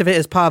the rest of it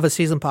as part of a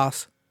season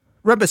pass.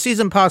 Remember,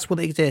 season pass will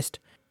exist.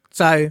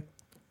 So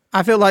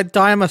I feel like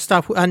Daima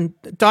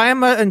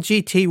and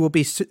GT will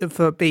be,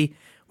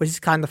 which is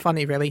kind of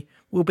funny, really,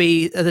 will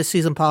be the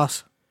season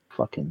pass.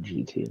 Fucking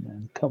GT,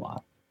 man. Come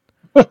on.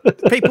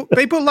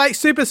 people like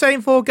Super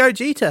Saiyan 4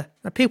 Gogeta,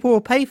 and people will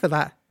pay for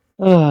that.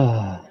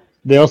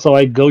 They also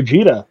like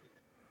Gogeta.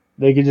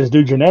 They could just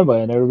do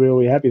Janemba and everybody will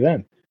be happy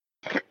then.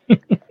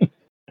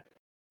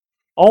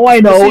 All I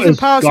know is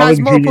Pass Garlic has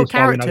multiple Jr. is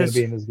probably not going characters. to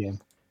be in this game.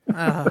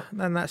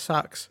 Then that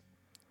sucks.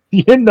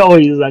 You know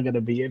he's not going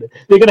to be in it.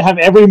 They're going to have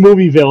every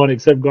movie villain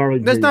except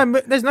Garlic Jr.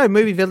 There's no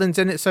movie villains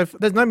in it, so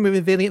there's no movie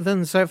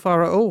villains so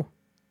far at all,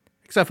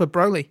 except for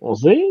Broly. We'll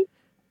see.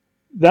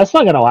 That's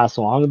not going to last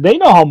long. They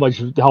know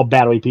how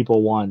badly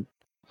people want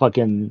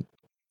fucking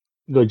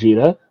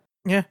Gogeta.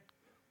 Yeah.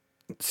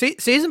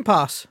 Season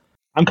pass.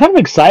 I'm kind of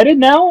excited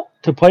now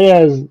to play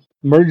as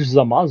Merge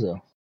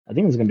Zamasu. I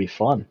think it's going to be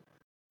fun.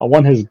 I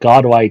want his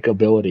godlike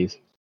abilities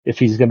if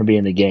he's going to be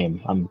in the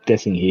game. I'm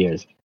guessing he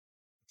is.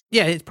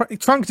 Yeah,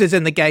 Trunks is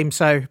in the game,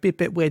 so it'd be a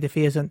bit weird if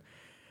he isn't.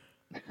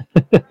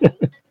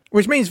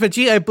 Which means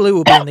Vegito Blue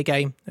will be in the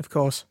game, of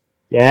course.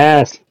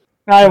 Yes.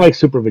 I like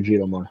Super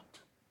Vegito more.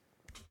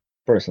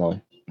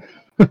 Personally.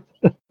 I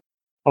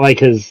like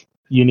his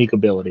unique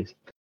abilities.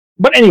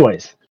 But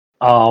anyways,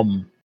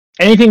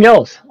 anything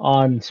else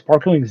on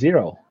Sparkling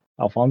Zero?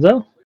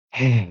 Alfonso?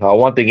 I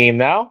want the game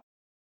now.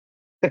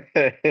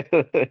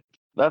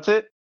 That's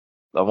it.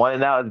 The one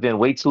now has been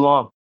way too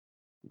long.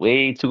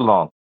 Way too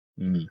long.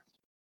 Mm.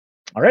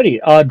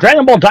 Alrighty.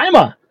 Dragon Ball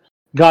Daima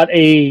got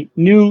a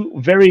new,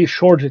 very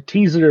short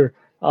teaser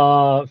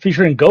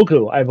featuring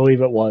Goku, I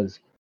believe it was.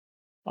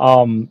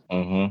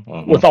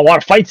 With a lot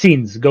of fight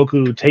scenes.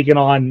 Goku taking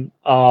on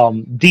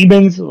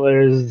demons.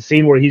 There's a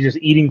scene where he's just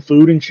eating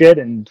food and shit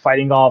and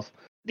fighting off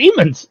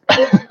demons.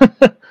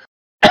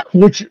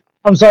 Which,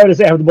 I'm sorry to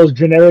say, have the most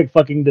generic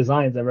fucking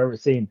designs I've ever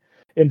seen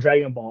in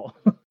Dragon Ball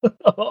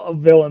of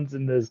villains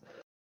in this.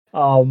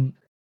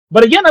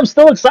 But again, I'm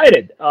still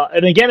excited.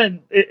 And again,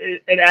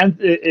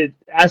 it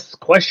asks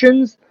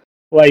questions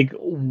like,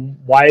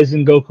 why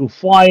isn't Goku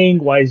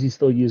flying? Why is he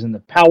still using the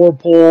power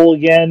pole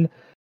again?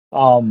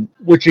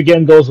 Which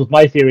again goes with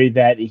my theory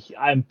that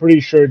I'm pretty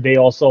sure they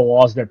also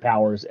lost their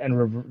powers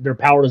and their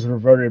powers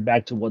reverted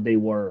back to what they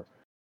were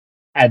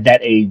at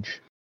that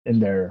age in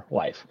their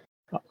life.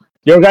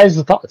 Your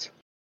guys' thoughts?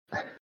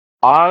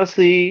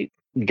 Honestly,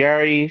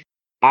 Gary,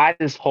 I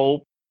just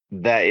hope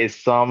that it's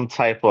some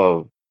type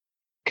of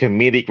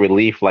comedic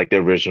relief like the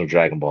original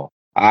Dragon Ball.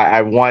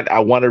 I want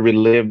to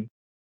relive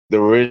the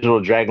original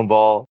Dragon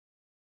Ball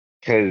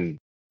because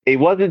it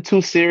wasn't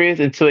too serious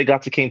until it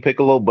got to King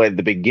Piccolo, but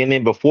the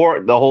beginning,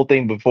 before the whole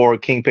thing, before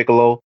King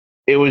Piccolo,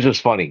 it was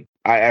just funny.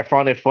 I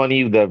found it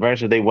funny the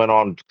adventure they went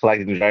on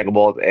collecting the Dragon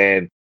Balls,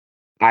 and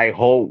I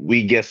hope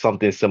we get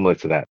something similar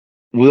to that.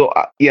 We'll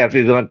yes,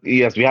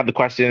 yes, we have the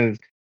questions.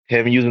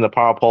 Him using the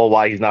power pole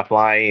while he's not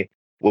flying.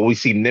 Will we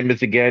see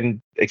Nimbus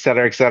again, et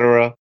cetera, et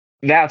cetera?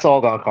 That's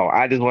all gonna come.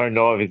 I just want to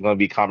know if it's gonna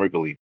be comic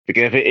relief.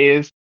 Because if it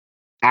is,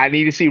 I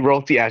need to see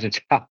Roshi as a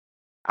child.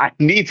 I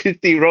need to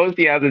see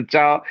Roshi as a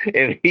child,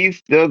 and he's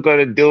still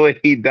gonna do what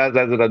he does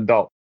as an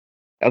adult.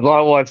 That's all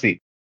I want to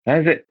see.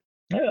 That's it.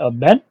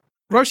 Ben?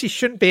 Roshi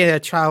shouldn't be a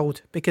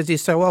child because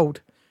he's so old.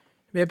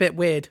 It'd be a bit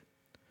weird.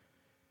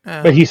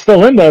 But he's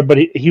still in there, but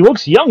he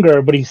looks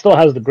younger, but he still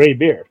has the gray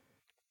beard.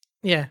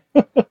 Yeah.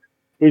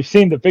 We've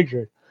seen the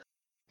picture.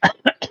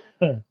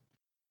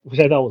 Which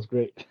I thought was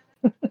great.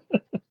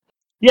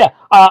 Yeah,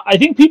 I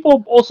think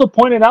people also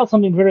pointed out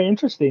something very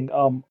interesting.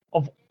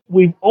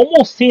 We've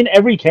almost seen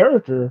every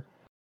character,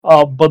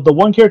 but the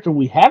one character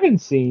we haven't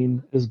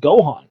seen is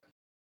Gohan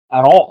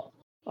at all.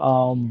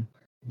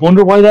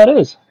 Wonder why that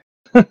is.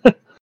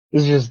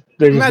 It's just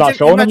they're just not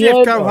showing him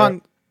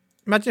yet.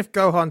 Imagine if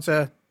Gohan's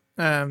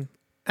an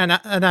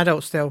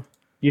adult still.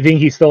 You think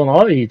he's still an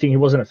adult? You think he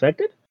wasn't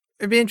affected?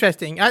 It'd be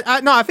interesting.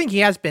 I think he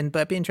has been, but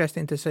it'd be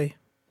interesting to see.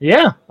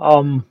 Yeah.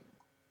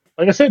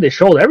 Like I said, they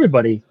showed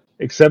everybody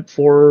except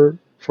for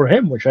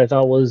him, which I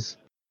thought was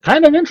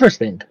kind of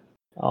interesting.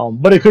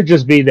 But it could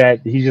just be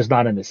that he's just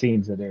not in the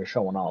scenes that they're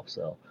showing off.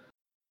 So,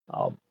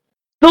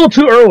 still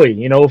too early.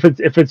 You know, if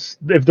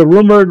the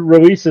rumored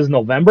release is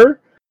November,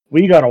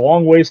 we got a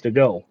long ways to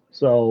go.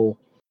 So,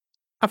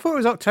 I thought it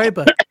was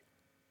October.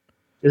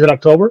 Is it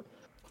October?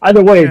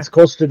 Either way, It's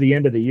close to the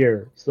end of the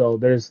year, so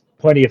there's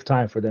plenty of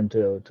time for them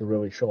to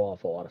really show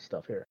off a lot of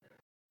stuff here.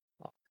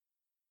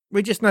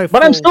 We just know.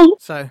 But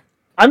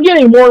I'm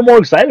getting more and more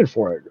excited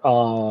for it.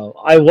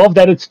 I love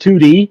that it's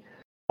 2D.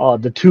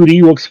 The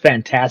 2D looks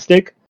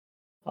fantastic.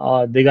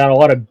 They got a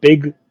lot of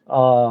big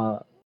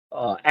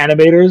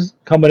animators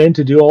coming in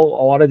to do a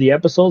lot of the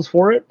episodes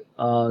for it.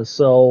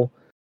 So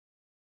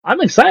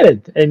I'm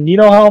excited. And you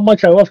know how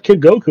much I love Kid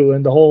Goku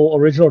and the whole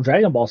original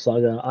Dragon Ball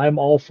saga. I'm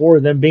all for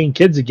them being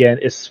kids again,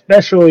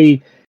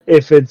 especially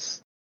if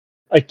it's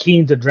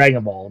akin to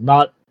Dragon Ball,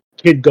 not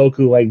Kid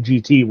Goku like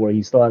GT where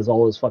he still has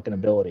all his fucking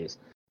abilities.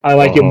 I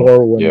like it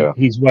more when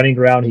he's running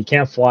around. He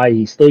can't fly.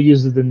 He still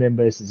uses the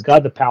Nimbus. He's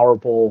got the power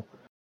pole.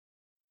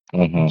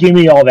 Give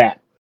me all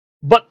that.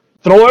 But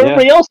throw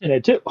everybody else in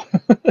it, too.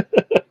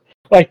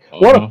 Like,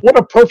 what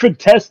a perfect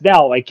test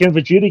now. Like, can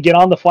Vegeta get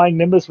on the Flying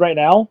Nimbus right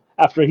now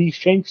after he's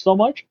changed so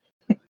much?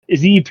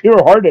 Is he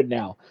pure-hearted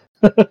now?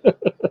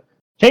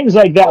 Things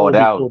like that would be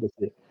cool to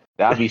see.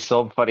 That'd be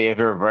so funny if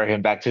you revert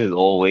him back to his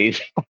old ways.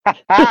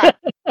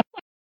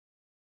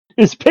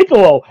 Is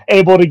Piccolo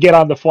able to get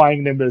on the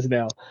Flying Nimbus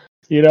now?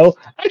 You know,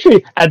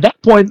 actually, at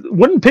that point,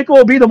 wouldn't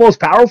Piccolo be the most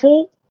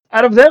powerful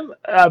out of them,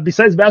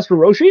 besides Master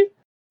Roshi?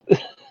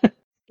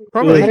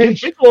 Probably. I think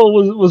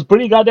Piccolo was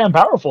pretty goddamn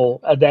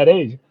powerful at that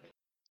age.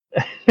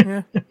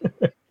 Yeah.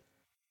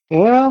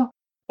 Well,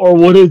 or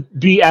would it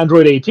be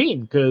Android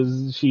 18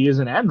 because she is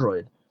an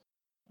android?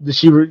 Does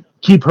she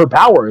keep her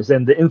powers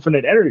and the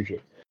infinite energy?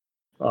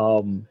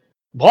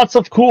 Lots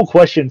of cool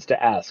questions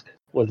to ask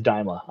with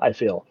Daima, I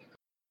feel.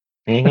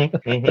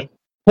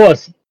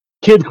 Plus,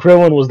 Kid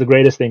Krillin was the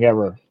greatest thing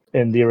ever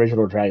in the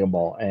original Dragon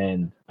Ball,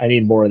 and I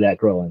need more of that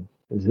Krillin.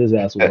 His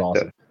ass was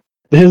awesome.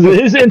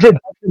 His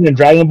introduction in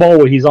Dragon Ball,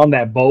 where he's on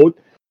that boat,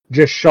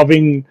 just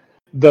shoving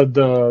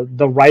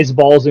the rice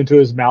balls into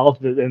his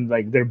mouth, and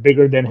like they're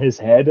bigger than his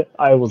head.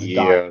 I was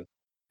dying.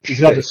 He's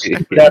got the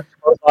stupid ass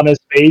on his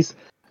face.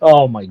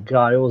 Oh my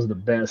god, it was the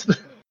best.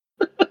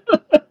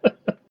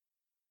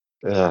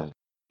 Yeah.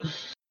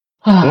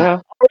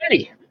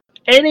 Alrighty.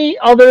 Any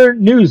other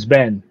news,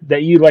 Ben,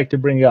 that you'd like to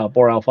bring up,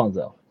 or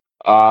Alfonso?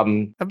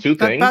 Two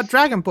things about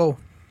Dragon Ball.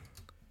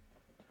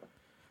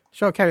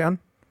 Sure, carry on.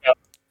 Yeah.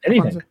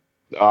 Anything.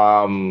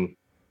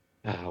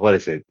 What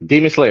is it?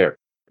 Demon Slayer.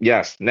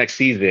 Yes, next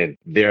season,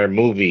 their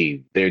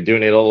movie. They're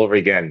doing it all over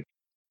again.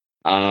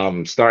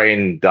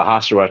 Starting the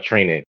Hashira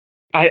training.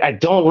 I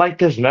don't like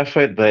this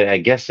method, but I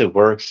guess it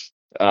works.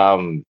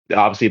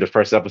 Obviously the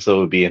first episode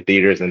would be in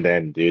theaters, and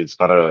then dude's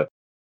gonna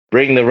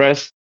bring the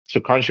rest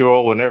to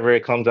Crunchyroll whenever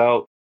it comes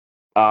out.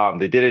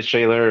 They did a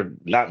trailer,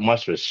 not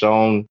much was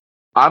shown.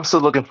 I'm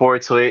still looking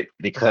forward to it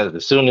because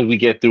the sooner we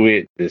get through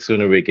it, the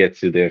sooner we get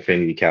to the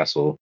Infinity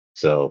Castle.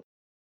 So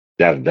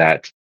that's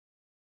that.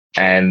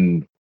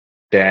 And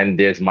then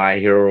there's My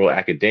Hero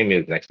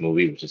Academia's next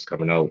movie, which is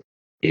coming out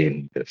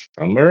in the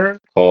summer,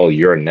 called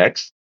You're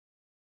Next.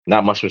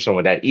 Not much was shown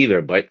with that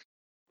either, but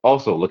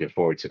also looking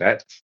forward to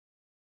that.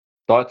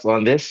 Thoughts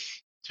on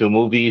this? Two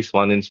movies,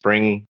 one in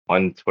spring,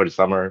 one for the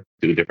summer,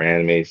 two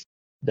different animes.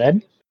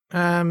 Then?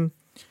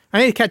 I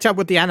need to catch up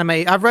with the anime.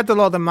 I've read a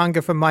lot of the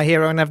manga from My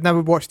Hero, and I've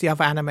never watched the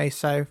other anime,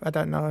 so I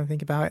don't know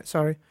anything about it.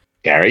 Sorry.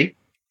 Gary?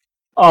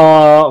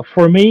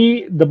 For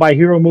me, the My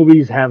Hero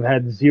movies have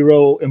had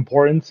zero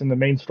importance in the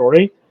main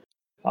story.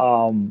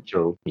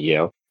 True.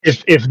 Yeah.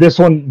 If this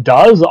one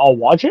does, I'll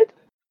watch it.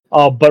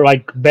 But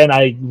like Ben,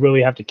 I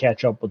really have to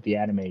catch up with the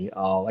anime.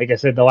 Like I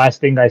said, the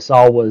last thing I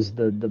saw was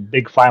the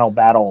big final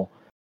battle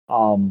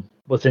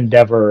with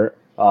Endeavor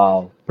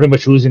pretty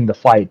much losing the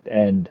fight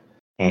and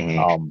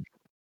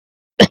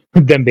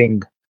them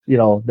being,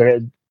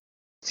 they're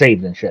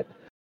saved and shit.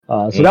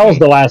 So that was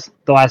the last.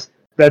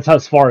 That's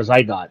as far as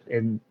I got,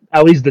 and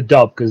at least the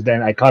dub, because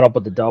then I caught up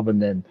with the dub,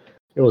 and then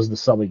it was the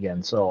sub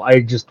again. So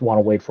I just want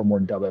to wait for more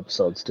dub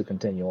episodes to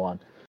continue on.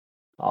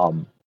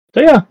 So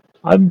yeah,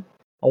 I'll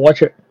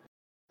watch it.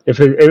 If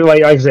it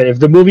like I said, if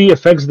the movie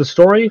affects the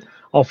story,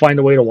 I'll find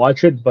a way to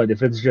watch it. But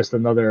if it's just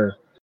another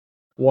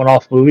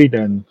one-off movie,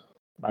 then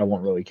I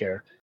won't really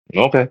care.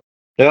 Okay.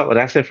 Yeah, well,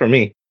 that's it for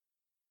me.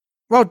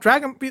 Well,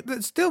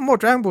 there's still more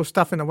Dragon Ball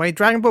stuff in a way.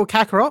 Dragon Ball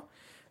Kakarot,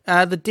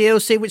 the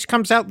DLC which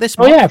comes out this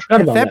month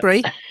in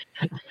February.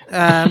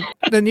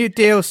 The new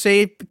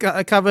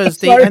DLC covers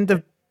the end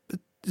of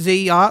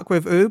Z arc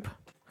with Oob.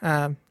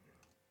 So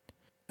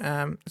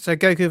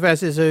Goku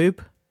versus Oob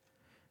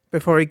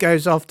before he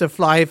goes off to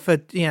fly for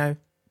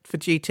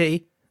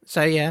GT.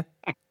 So yeah.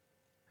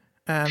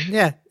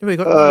 We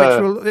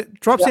got it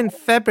drops in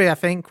February, I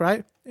think,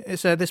 right?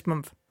 It's this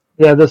month.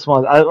 Yeah, this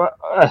month.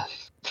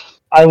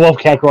 I love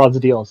Kakarot's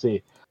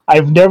DLC.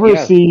 I've never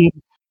seen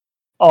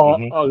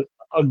a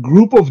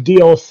group of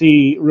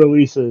DLC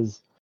releases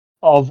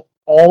of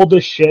all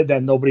the shit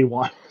that nobody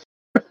wants.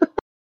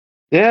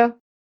 Yeah.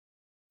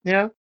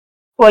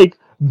 Like,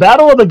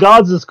 Battle of the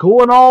Gods is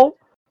cool and all,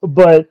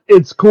 but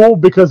it's cool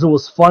because it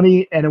was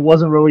funny and it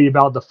wasn't really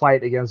about the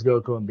fight against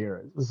Goku and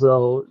Beerus.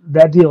 So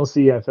that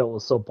DLC I felt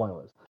was so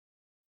pointless.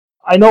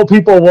 I know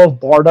people love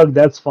Bardock,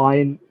 that's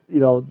fine.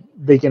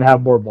 They can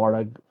have more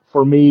Bardock.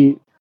 For me,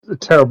 a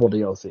terrible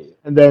DLC.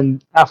 And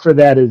then after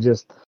that is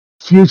just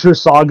Future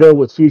Saga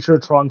with Future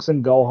Trunks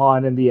and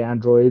Gohan and the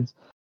androids.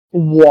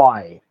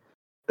 Why?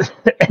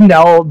 And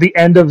now the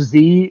end of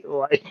Z,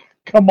 like,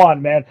 come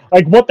on, man.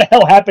 Like, what the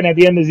hell happened at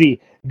the end of Z?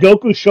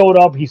 Goku showed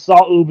up, he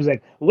saw Oob, he's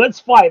like, let's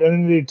fight, and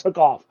then they took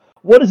off.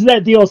 What is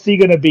that DLC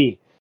gonna be?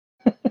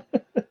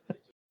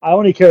 I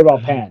only care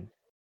about Pan,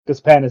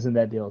 because Pan is in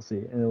that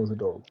DLC, and it was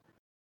adorable.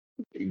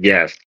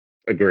 Yes,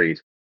 agreed.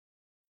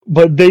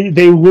 But they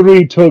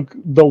literally took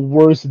the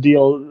worst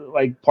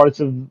parts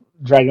of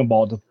Dragon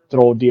Ball to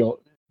throw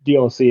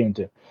DLC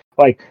into.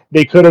 Like,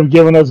 they could have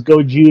given us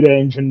Gogeta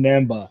and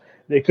Janemba.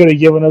 They could have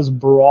given us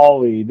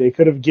Brawly. They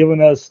could have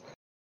given us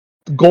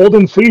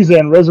Golden Frieza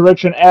and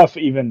Resurrection F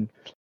even.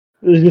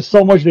 There's just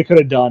so much they could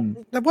have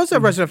done. There was a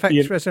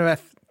Resurrection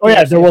F. Oh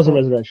yeah, there was a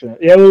Resurrection F.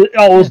 Yeah,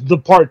 it was the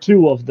part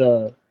 2 of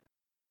the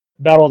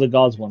Battle of the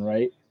Gods one,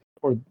 right?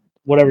 Or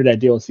whatever that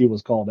DLC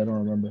was called. I don't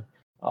remember.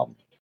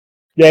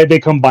 Yeah, they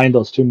combined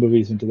those two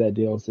movies into that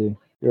DLC.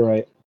 You're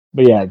right.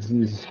 But yeah,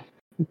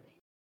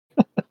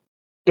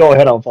 go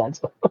ahead,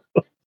 Alfonso.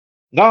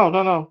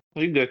 No.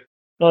 You're good.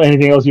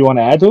 Anything else you want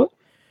to add to it?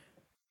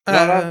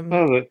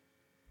 No.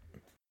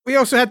 We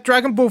also had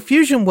Dragon Ball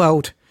Fusion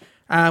World,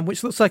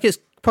 which looks like it's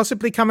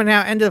possibly coming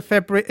out end of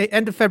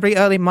February,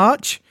 early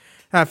March.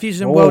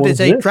 Fusion World is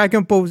a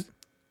Dragon Ball Z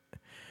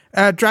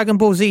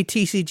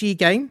TCG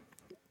game.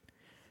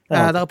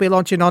 That'll be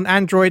launching on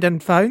Android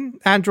and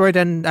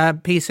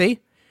PC.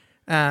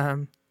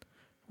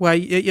 Where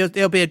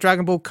it'll be a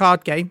Dragon Ball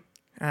card game.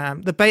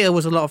 The beta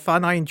was a lot of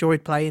fun. I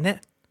enjoyed playing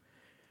it.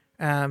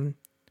 But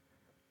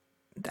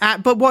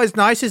what is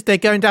nice is they're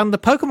going down the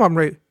Pokemon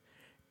route.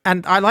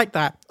 And I like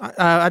that.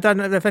 I don't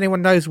know if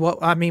anyone knows what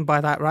I mean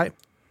by that, right?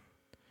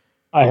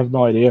 I have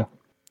no idea.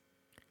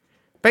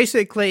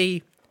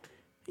 Basically,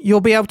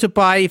 you'll be able to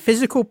buy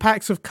physical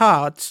packs of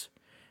cards,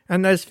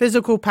 and those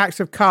physical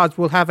packs of cards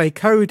will have a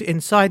code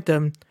inside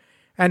them,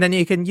 and then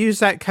you can use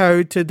that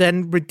code to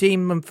then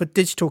redeem them for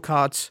digital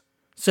cards.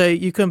 So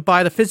you can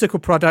buy the physical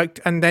product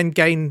and then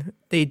gain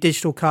the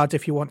digital cards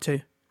if you want to.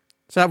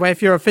 So that way,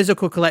 if you're a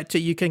physical collector,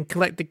 you can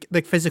collect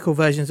the physical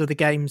versions of the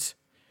games.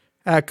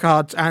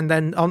 Cards, and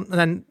then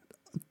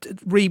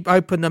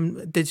reopen them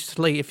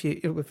digitally if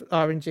you with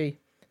RNG.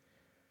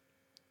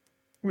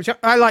 Which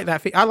I like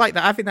that. I like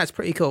that. I think that's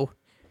pretty cool.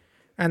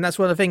 And that's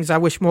one of the things I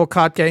wish more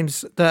card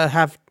games that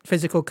have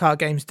physical card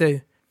games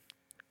do.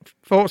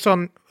 Thoughts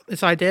on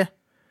this idea,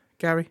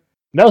 Gary?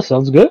 No,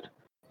 sounds good.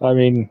 I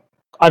mean,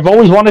 I've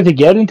always wanted to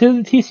get into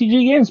the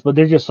TCG games, but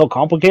they're just so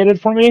complicated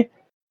for me.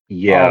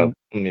 Yeah.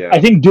 I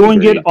think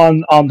doing it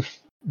on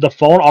the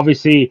phone,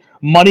 obviously,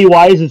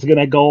 money-wise, it's going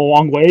to go a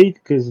long way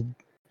because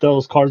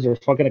those cards are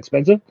fucking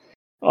expensive.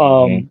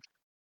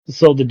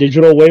 So the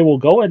digital way will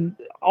go, and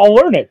I'll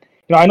learn it.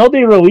 I know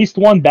they released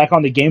one back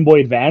on the Game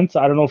Boy Advance.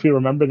 I don't know if you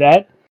remember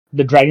that.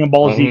 The Dragon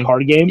Ball Z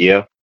card game.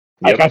 Yeah.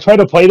 Like, I tried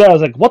to play that. I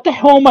was like, what the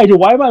hell am I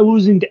doing? Why am I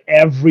losing to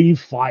every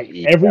fight?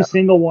 Yeah. Every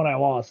single one I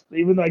lost.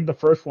 Even like the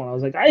first one. I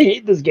was like, I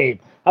hate this game.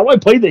 How do I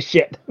play this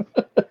shit?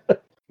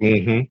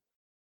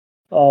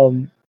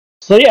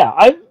 So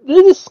yeah,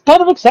 this is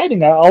kind of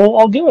exciting.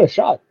 I'll give it a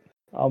shot.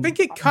 I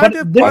think it kind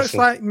of works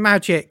like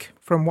Magic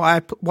from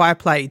what I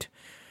played.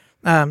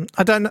 I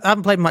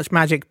haven't played much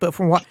Magic, but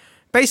from what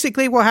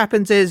basically what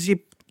happens is you've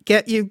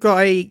got your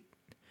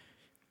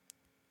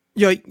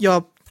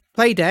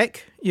play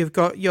deck, you've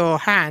got your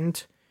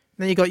hand,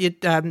 then you've got your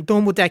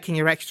normal deck and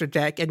your extra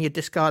deck and your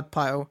discard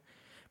pile.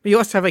 But you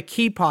also have a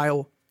key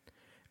pile.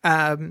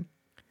 And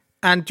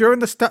during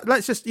the start,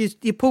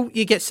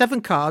 you get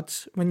 7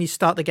 cards when you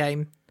start the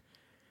game.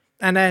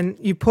 And then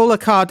you pull a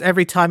card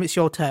every time it's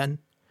your turn.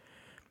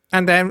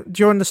 And then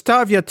during the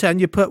start of your turn,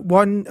 you put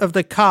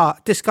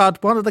discard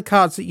one of the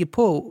cards that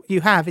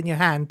you have in your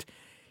hand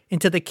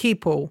into the key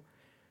pool.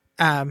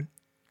 And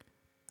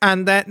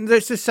then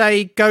let's just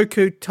say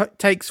Goku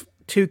takes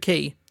 2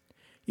 key.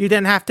 You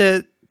then have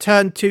to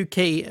turn 2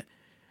 key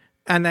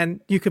and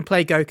then you can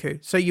play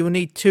Goku. So you will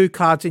need 2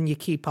 cards in your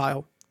key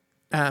pile.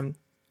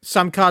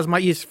 Some cards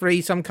might use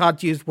 3, some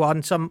cards use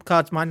 1, some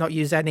cards might not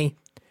use any.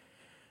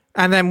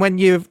 And then when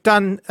you've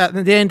done, at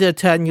the end of the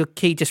turn, your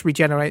key just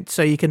regenerates,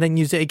 so you can then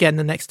use it again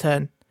the next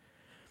turn.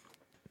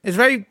 It's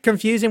very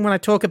confusing when I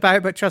talk about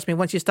it, but trust me,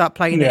 once you start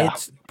playing it,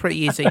 it's pretty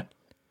easy.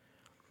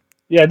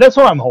 Yeah, that's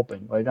what I'm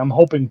hoping. Like, I'm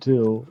hoping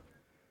to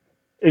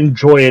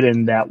enjoy it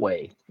in that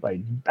way.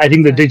 Like, I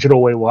think the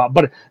digital way will help.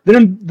 But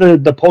didn't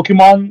the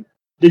Pokemon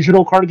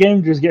digital card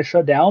game just get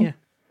shut down? Yeah.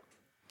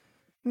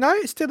 No,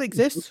 it still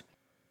exists.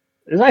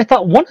 I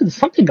thought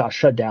something got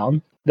shut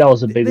down. That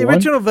was a big one. The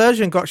original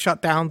version got shut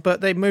down,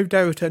 but they moved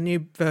over to a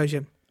new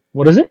version.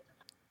 What is it?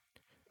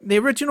 The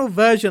original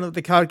version of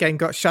the card game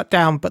got shut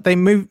down, but they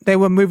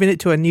were moving it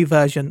to a new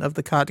version of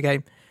the card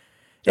game.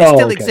 It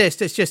still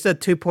exists. It's just a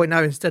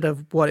 2.0 instead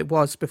of what it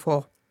was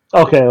before.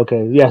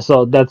 Okay. Yeah,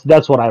 so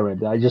that's what I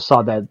read. I just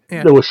saw that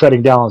it was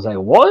shutting down. I was like,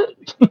 what?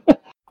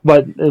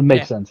 But it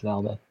makes sense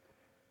now then.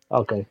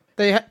 Okay.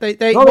 They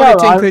wanted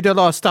to include a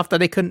lot of stuff that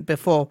they couldn't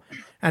before,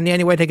 and the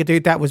only way they could do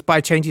that was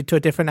by changing to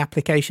a different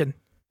application.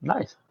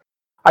 Nice.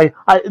 I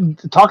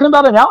talking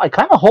about it now, I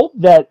kind of hope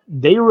that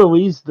they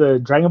release the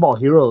Dragon Ball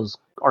Heroes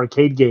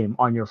arcade game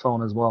on your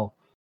phone as well.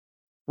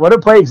 Let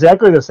it play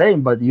exactly the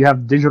same, but you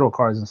have digital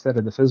cards instead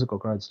of the physical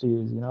cards to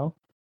use,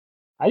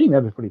 I think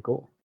that'd be pretty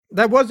cool.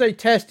 There was a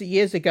test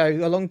years ago,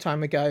 a long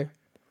time ago,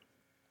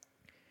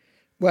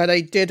 where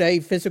they did a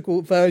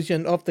physical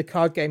version of the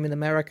card game in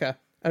America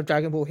of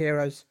Dragon Ball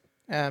Heroes.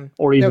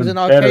 Or even there was an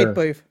arcade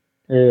booth.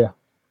 Yeah.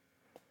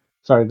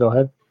 Sorry, go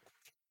ahead.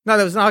 No,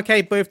 there was an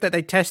arcade booth that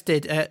they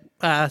tested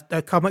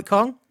at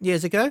Comic-Con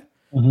years ago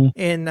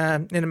in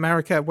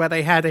America, where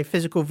they had a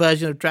physical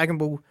version of Dragon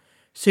Ball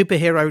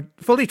Superhero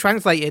fully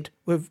translated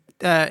with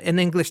an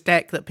English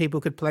deck that people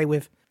could play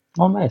with.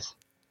 Oh, nice.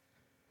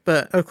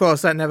 But, of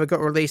course, that never got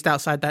released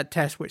outside that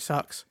test, which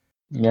sucks.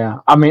 Yeah.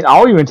 I mean,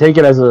 I'll even take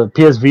it as a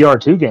PSVR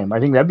 2 game. I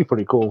think that'd be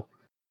pretty cool.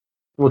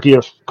 Look at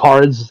your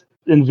cards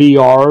in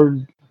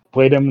VR,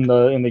 play them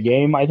in the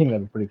game. I think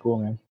that'd be pretty cool,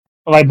 man.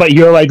 Like, but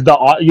you're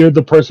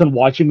the person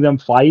watching them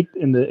fight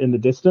in the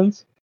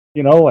distance,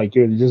 like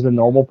you're just a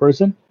normal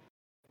person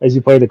as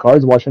you play the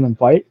cards, watching them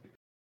fight.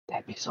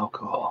 That'd be so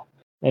cool.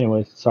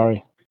 Anyway,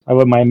 sorry, I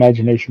let my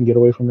imagination get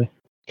away from me.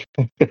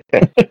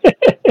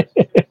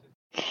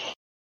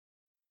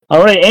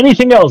 All right,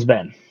 anything else,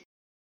 Ben,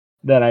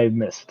 that I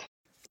missed?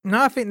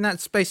 No, I think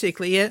that's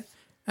basically it.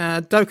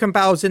 Dokkan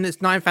Battle's in its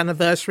 9th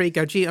anniversary.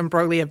 Gogeta and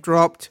Broly have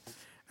dropped.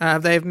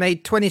 They've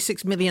made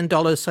 $26 million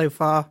so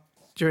far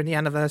during the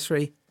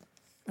anniversary.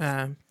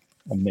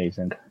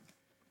 Amazing.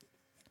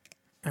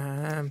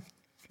 And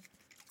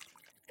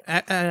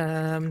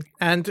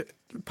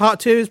part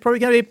 2 is probably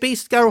going to be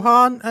Beast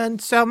Gohan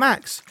and Cell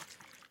Max.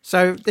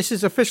 So this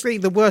is officially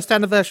the worst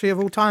anniversary of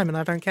all time, and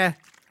I don't care.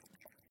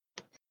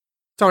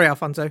 Sorry,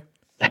 Alfonso.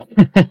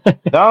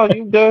 No,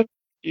 you good.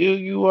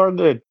 You are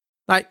good.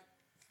 Like,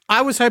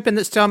 I was hoping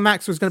that Cell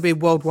Max was going to be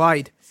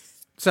worldwide,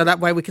 so that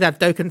way we could have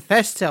Dokkan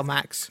Fest Cell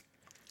Max.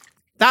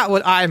 That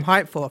what I am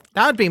hyped for.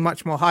 That would be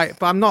much more hype,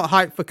 but I'm not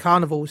hyped for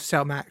Carnival's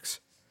Cell Max.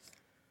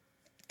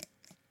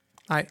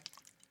 Like,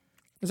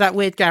 is that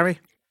weird, Gary?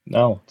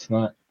 No, it's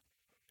not.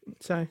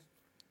 So,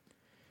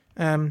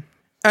 and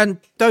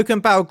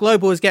Dokkan Battle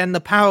Global is getting the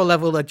power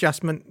level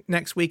adjustment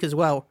next week as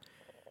well.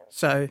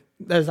 So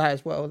there's that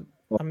as well.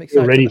 I'm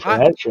excited. You're ready for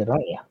that shit,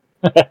 aren't you?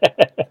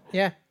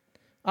 Yeah,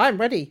 I'm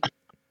ready.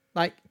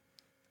 Like,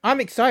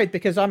 I'm excited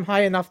because I'm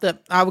high enough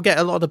that I will get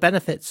a lot of the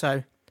benefits.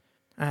 So,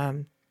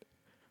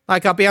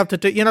 like I'll be able to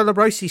do, the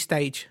Roshi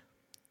stage.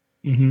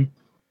 Mm-hmm.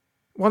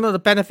 One of the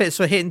benefits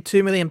for hitting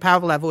 2 million power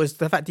level is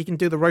the fact you can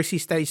do the Roshi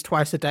stage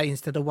twice a day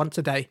instead of once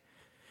a day.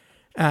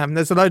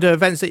 There's a load of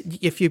events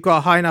that if you've got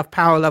a high enough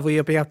power level,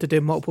 you'll be able to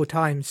do multiple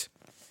times.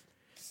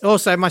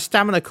 Also, my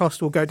stamina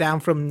cost will go down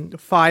from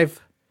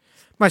 5.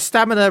 My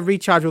stamina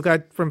recharge will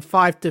go from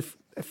 5 to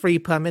 3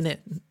 per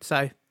minute.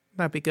 So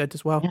that'd be good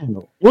as well.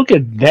 Man, look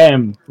at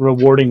them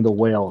rewarding the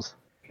whales.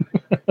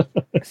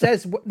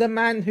 Says the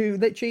man who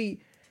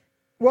literally,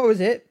 what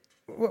was it?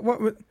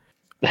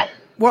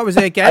 What was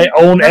it again?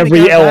 I own every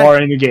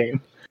LR in the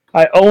game.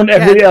 I own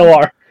every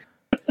LR.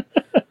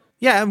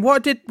 Yeah, and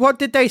what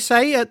did they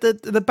say at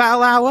the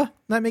battle hour?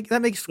 Let me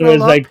scroll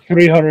There's up. like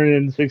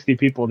 360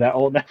 people that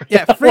own every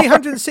LR.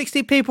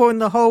 360 people in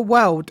the whole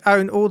world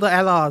own all the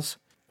LRs.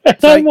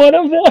 So, I'm one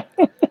of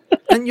them.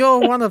 And you're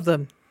one of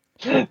them.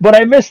 But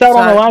I missed out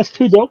on the last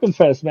 2 Dokkan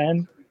Fest,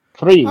 man.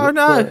 3. Oh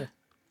no.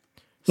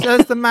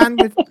 Says the man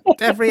with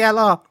every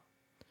LR.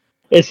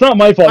 It's not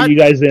my fault you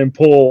guys didn't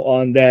pull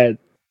on that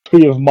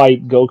Tree of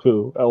Might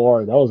Goku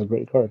LR. That was a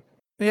great card.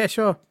 Yeah,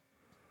 sure.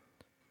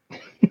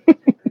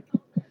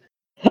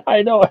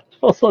 I know, I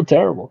feel so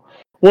terrible.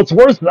 What's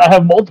worse is I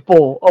have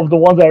multiple of the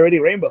ones I already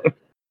rainbowed.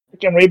 I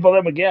can rainbow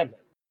them again.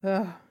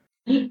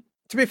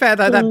 To be fair,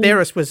 though, that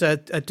Beerus was a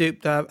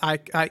dupe.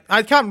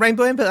 I can't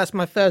rainbow him, but that's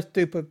my first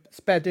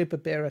spare dupe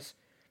of Beerus.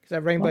 Because I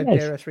rainbowed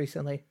Beerus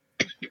recently.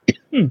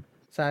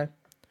 So,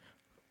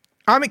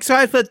 I'm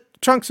excited for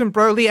Trunks and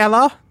Broly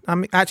LR.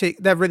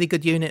 They're really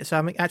good units, so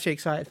I'm actually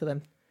excited for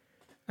them.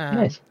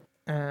 Nice.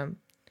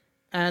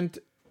 And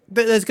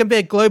there's going to be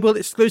a global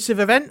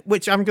exclusive event,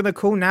 which I'm going to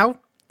call now.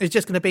 It's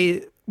just going to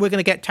be, we're going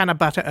to get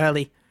Tanabata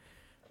early.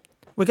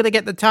 We're going to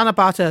get the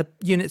Tanabata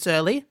units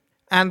early.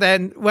 And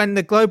then when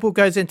the global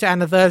goes into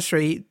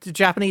anniversary, the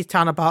Japanese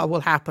Tanabata will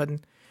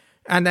happen.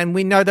 And then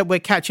we know that we're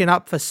catching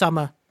up for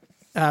summer.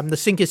 The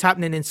sync is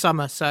happening in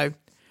summer. So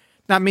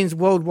that means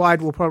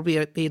worldwide will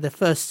probably be the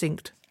first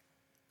synced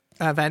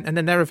event. And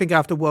then everything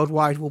after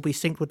worldwide will be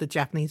synced with the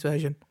Japanese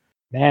version.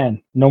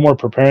 Man, no more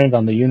preparing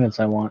on the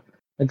units I want.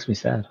 Makes me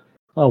sad.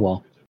 Oh,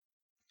 well.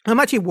 I'm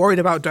actually worried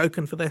about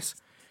Dokkan for this.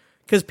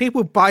 Because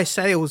people buy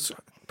sales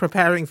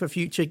preparing for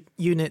future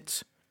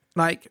units.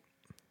 Like...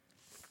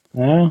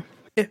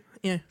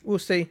 Yeah, we'll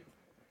see.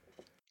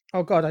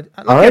 Oh, God.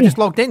 I just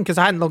logged in because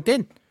I hadn't logged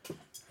in.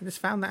 I just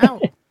found that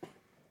out.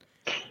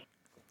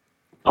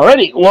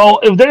 Alrighty. Well,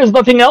 if there is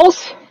nothing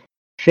else,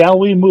 shall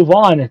we move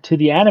on to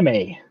the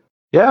anime?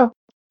 Yeah.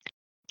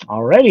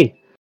 Alrighty.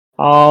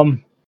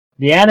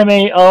 The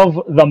anime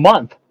of the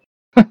month.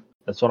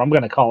 That's what I'm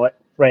going to call it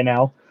right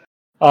now.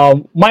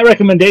 My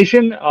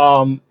recommendation,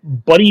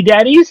 Buddy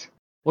Daddies,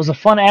 was a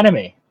fun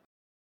anime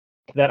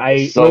that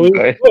I really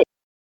enjoyed.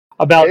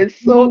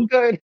 It's so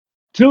good.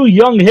 2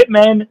 young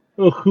hitmen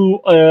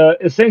who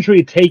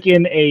essentially take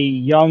in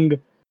a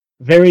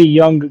very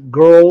young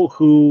girl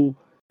who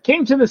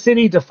came to the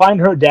city to find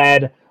her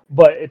dad,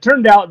 but it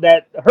turned out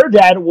that her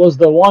dad was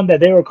the one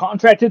that they were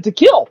contracted to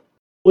kill,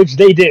 which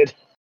they did.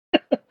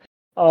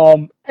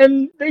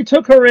 And they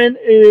took her in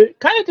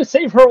kind of to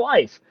save her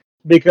life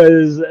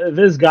because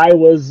this guy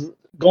was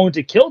going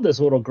to kill this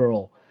little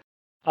girl.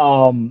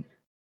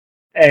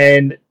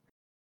 And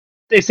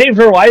they saved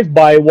her life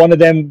by one of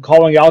them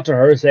calling out to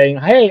her saying,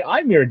 "Hey,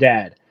 I'm your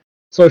dad."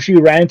 So she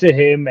ran to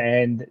him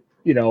and,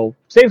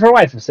 saved her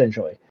life,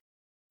 essentially.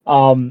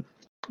 But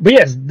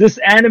yes, this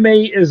anime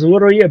is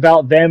literally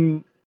about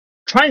them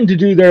trying to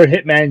do their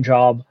hitman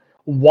job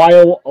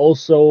while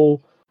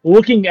also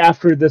looking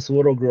after this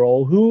little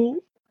girl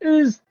who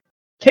is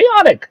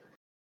chaotic.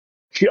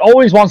 She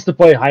always wants to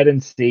play hide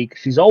and seek.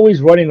 She's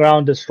always running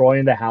around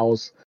destroying the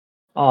house.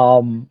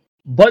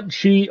 But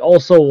she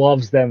also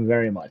loves them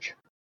very much,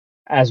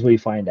 as we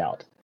find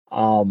out.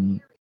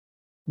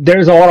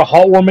 There's a lot of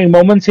heartwarming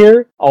moments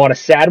here, a lot of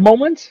sad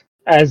moments,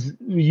 as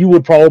you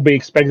would probably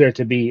expect there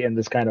to be in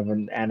this kind of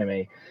an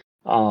anime.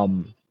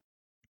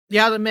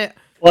 Yeah, I'll admit,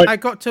 I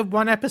got to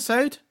 1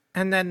 episode,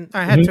 and then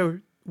I had to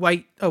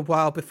wait a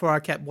while before I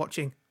kept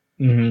watching.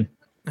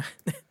 Mm-hmm.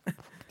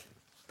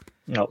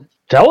 No,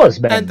 tell us,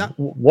 man.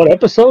 What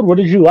episode? What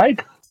did you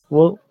like?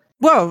 Well,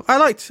 I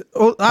liked...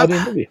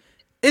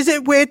 Is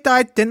it weird that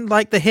I didn't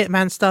like the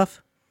Hitman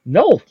stuff?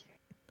 No.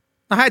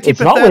 I actually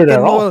preferred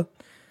more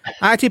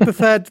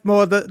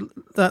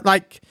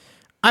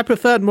I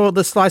preferred more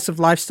the slice of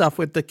life stuff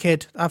with the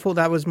kid. I thought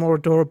that was more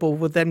adorable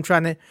with them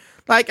trying to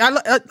I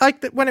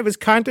liked it when it was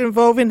kind of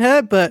involving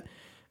her, but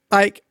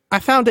I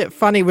found it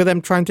funny with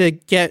them trying to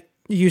get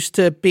used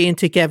to being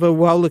together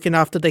while looking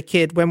after the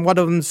kid when one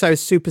of them's so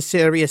super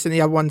serious and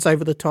the other one's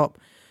over the top.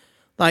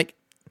 I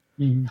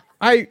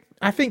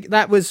think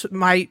that was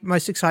my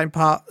most exciting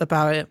part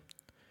about it.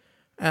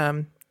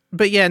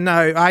 But yeah,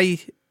 no, I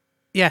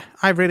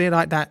really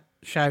like that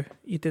show.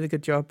 You did a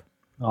good job.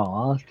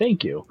 Aw,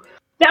 thank you.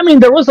 Yeah, I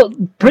mean, there was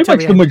pretty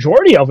much the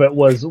majority of it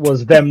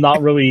was them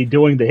not really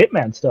doing the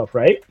hitman stuff,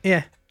 right?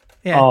 Yeah.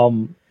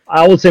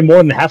 I would say more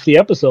than half the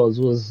episodes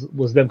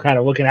was them kind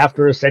of looking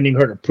after her, sending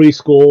her to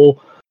preschool.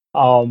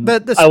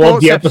 The I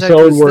love the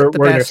episode where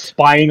they're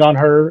spying on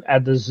her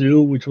at the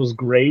zoo, which was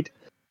great.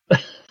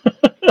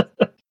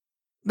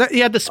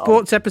 The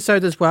sports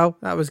episode as well.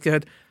 That was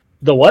good.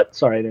 The what?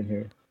 Sorry, I didn't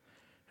hear.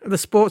 The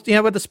sports,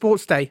 with the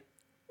sports day.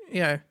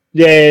 Yeah.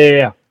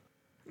 Yeah.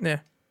 Yeah.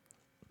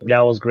 That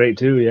was great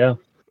too. Yeah.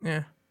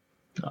 Yeah.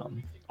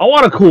 A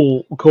lot of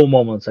cool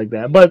moments like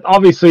that, but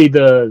obviously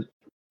the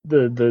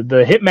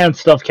hitman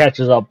stuff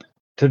catches up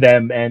to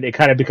them, and it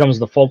kind of becomes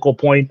the focal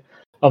point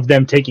of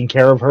them taking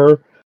care of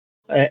her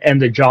and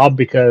the job,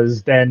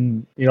 because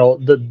then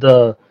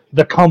the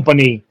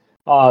company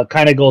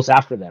kind of goes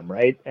after them,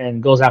 right,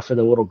 and goes after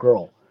the little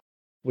girl,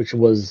 which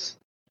was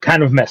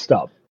kind of messed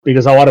up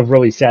because a lot of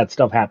really sad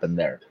stuff happened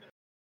there.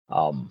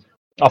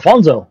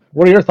 Alfonso,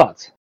 what are your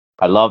thoughts?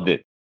 I loved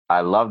it.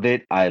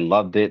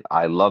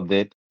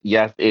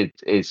 Yes,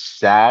 it's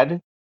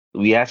sad.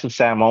 We had some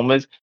sad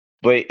moments,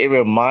 but it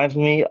reminds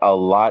me a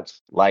lot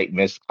like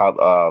Ben's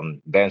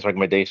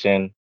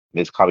recommendation,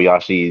 Miss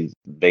Kabayashi's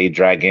Bay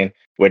Dragon,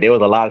 where there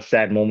was a lot of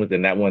sad moments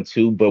in that one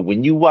too. But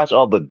when you watch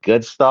all the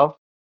good stuff,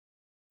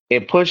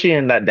 it puts you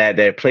in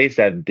that place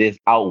that this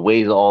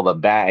outweighs all the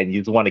bad, and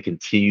you just want to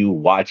continue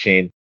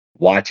watching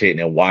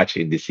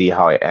to see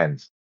how it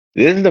ends.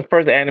 This is the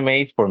first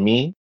anime for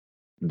me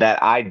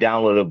that I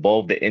downloaded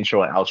both the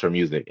intro and outro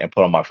music and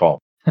put on my phone.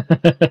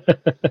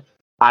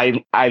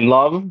 I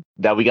love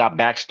that we got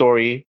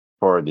backstory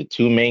for the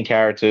two main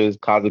characters,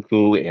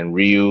 Kazuku and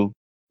Ryu,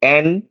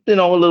 and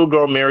a little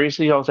girl Mary.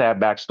 She also had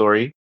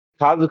backstory.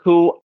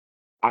 Kazuku,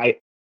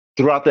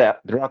 throughout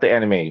the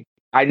anime,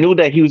 I knew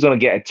that he was gonna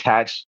get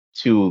attached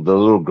to the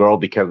little girl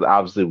because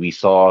obviously we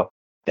saw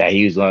that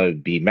he was gonna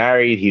be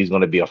married, he was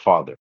gonna be a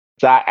father.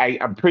 So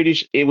I'm pretty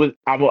sure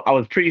I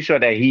was pretty sure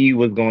that he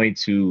was going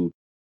to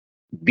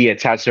be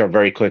attached to her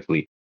very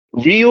quickly.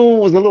 Ryu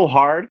was a little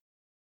hard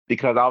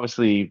because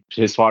obviously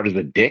his father's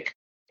a dick.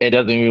 It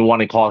doesn't even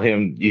want to call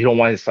him. You don't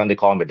want his son to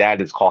call him a dad.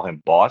 Just call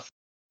him boss.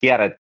 He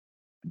had a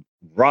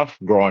rough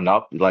growing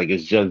up. Like,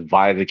 it's just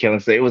violent killing.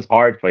 So it was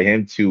hard for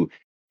him to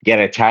get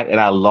attached. And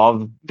I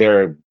love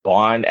their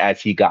bond as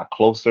he got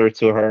closer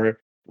to her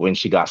when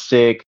she got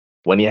sick,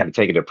 when he had to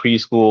take her to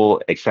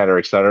preschool, et cetera,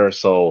 et cetera.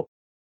 So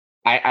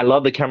I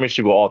love the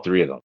chemistry with all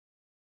three of them.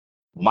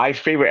 My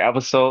favorite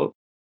episode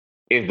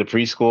is the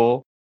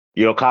preschool.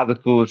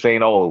 Kazuku is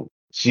saying, "Oh,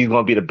 she's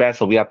gonna be the best,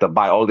 so we have to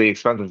buy all the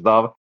expensive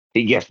stuff."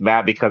 He gets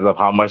mad because of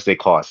how much they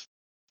cost,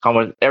 how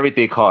much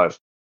everything costs,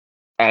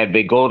 and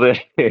they go to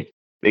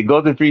they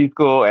go to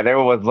preschool, and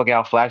everyone's looking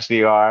how flashy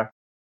they are,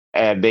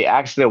 and they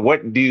ask them,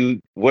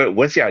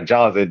 what's your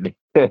job?" And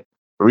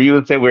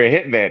Ryu said, "We're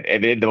a hitman,"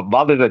 and then the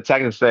mother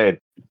detective said,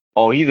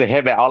 "Oh, he's a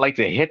hitman. I'd like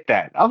to hit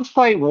that." I was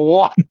like,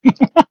 "What?"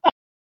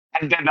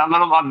 And then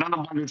another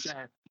mother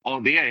said,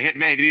 "Oh, they're a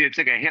hitman. He need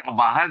to take a hit on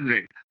my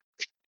husband."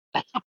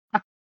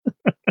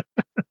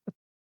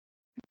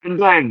 And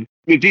then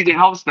the DJ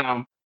helps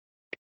them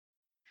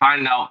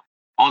find out,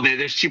 oh,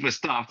 there's cheaper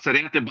stuff, so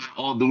they have to buy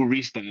all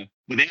new stuff,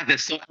 but they have to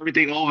sell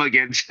everything over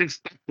again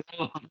just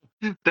so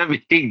they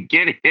can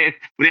get it.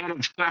 But they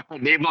have to put her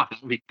name on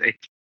everything.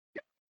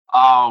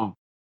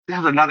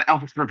 There's another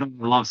episode that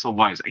I love so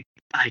much.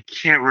 I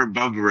can't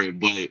remember it,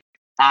 but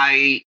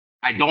I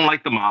don't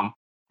like the mom.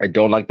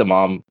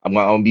 I'm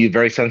gonna be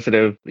very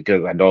sensitive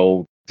because I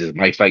know this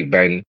might affect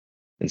Ben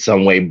in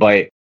some way,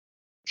 but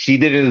she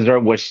didn't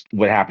deserve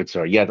what happened to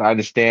her. Yes, I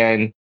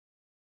understand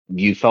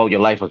you felt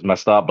your life was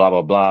messed up, blah,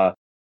 blah, blah.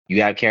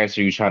 You had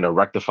cancer, you're trying to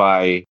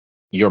rectify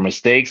your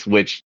mistakes,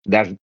 which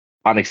that's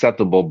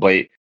unacceptable,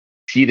 but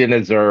she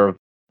didn't deserve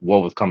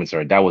what was coming to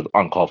her. That was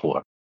uncalled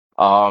for.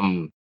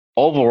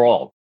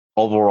 Overall,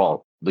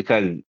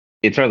 because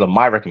in terms of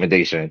my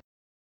recommendation,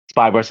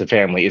 Spy vs.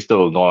 Family is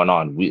still going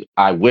on.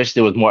 I wish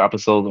there was more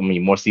episodes,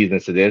 more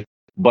seasons to this,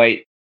 but,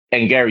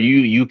 and Gary,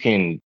 you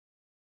can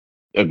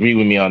agree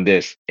with me on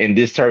this. In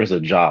this terms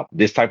of job,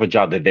 this type of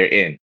job that they're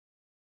in,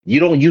 you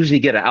don't usually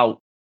get an out.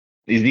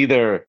 It's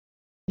either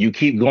you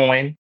keep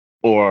going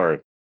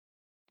or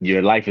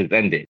your life is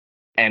ended.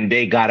 And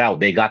they got out.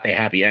 They got their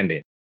happy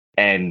ending.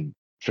 And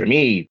for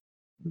me,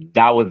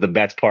 that was the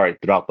best part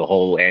throughout the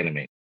whole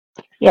anime.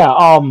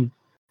 Yeah.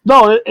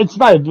 No, it's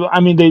not. I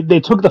mean, they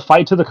took the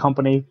fight to the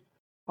company,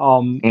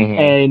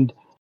 and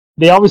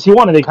they obviously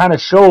won. And they kind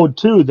of showed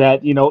too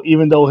that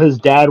even though his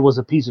dad was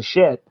a piece of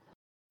shit,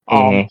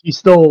 he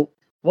still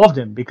loved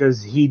him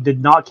because he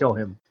did not kill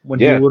him when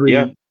he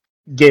literally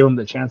gave him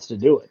the chance to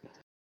do it.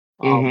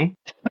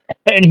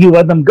 And he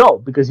let them go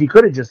because he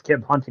could have just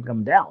kept hunting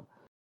them down.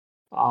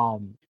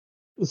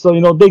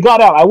 So they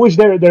got out. I wish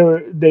they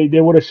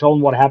would have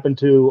shown what happened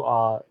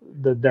to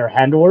their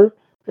handler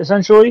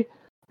essentially.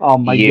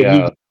 Did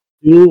he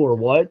do or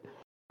what?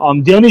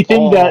 The only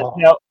thing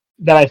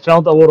that I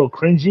felt a little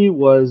cringy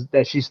was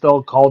that she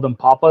still called them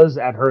papas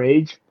at her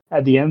age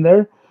at the end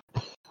there.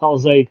 I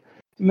was like,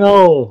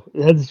 No,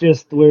 that's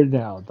just weird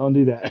now. Don't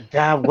do that.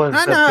 That was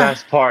the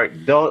best part.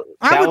 That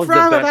was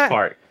the best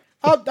part.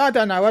 I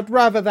don't know. I'd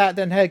rather that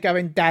than her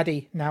going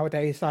daddy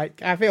nowadays. Like,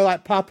 I feel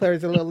like Papa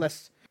is a little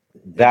less.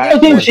 I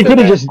think she could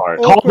have just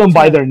called them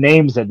by their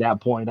names at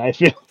that point. I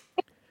feel.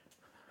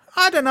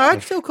 I don't know.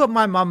 I'd still call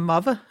my mum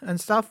mother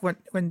and stuff when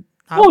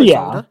I was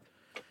older.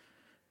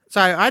 So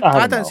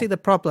I don't see the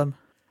problem.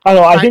 I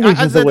don't know. I think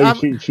it's just the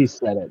way she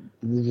said it.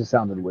 It just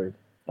sounded weird.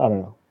 I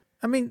don't know.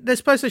 I mean, they're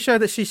supposed to show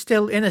that she's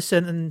still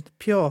innocent and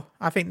pure.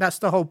 I think that's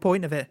the whole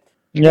point of it.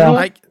 Yeah.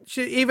 Like,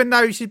 even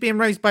though she's being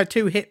raised by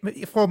two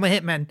former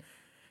hitmen,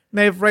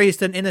 they've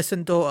raised an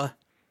innocent daughter.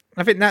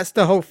 I think that's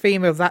the whole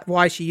theme of that.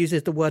 Why she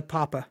uses the word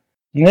Papa.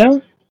 Yeah.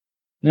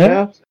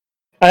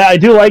 I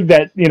do like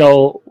that. You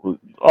know,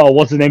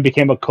 what's his name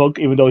became a cook,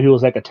 even though he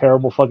was like a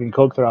terrible fucking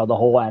cook throughout the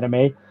whole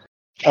anime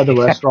at the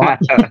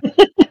restaurant.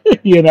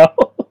 You know.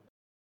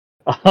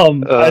 I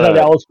thought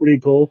that was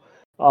pretty cool.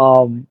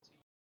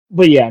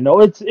 But yeah,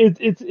 no, it's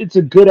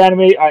a good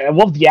anime. I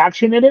love the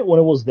action in it when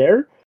it was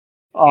there.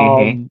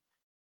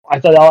 I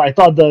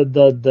thought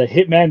the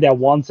hitman that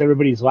wants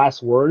everybody's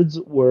last words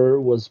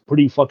was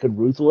pretty fucking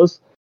ruthless.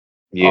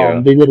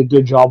 Yeah, they did a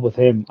good job with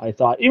him. I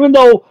thought, even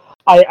though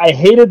I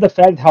hated the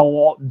fact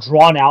how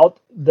drawn out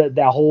that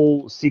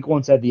whole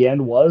sequence at the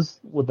end was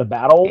with the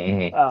battle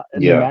in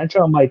the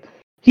mansion. I'm like,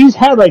 he's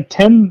had like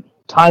 10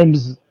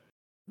 times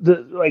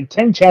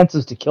 10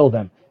 chances to kill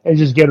them and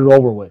just get it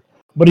over with.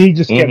 But he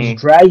just keeps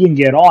dragging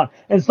it on.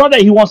 And it's not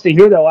that he wants to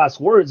hear their last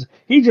words.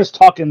 He's just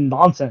talking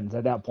nonsense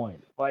at that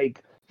point.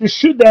 Like, just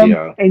shoot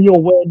them and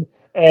you'll win,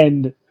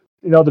 and,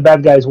 you know, the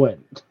bad guys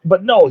win.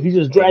 But no, he's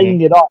just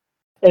dragging it on.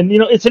 And, you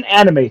know, it's an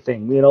anime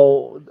thing. You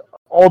know,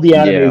 all the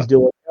animes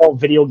do it. All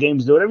video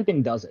games do it.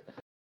 Everything does it.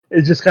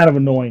 It's just kind of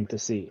annoying to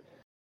see.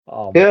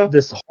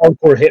 This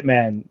hardcore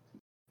hitman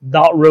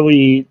not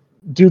really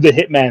do the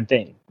hitman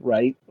thing,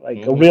 right?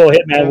 Like, a real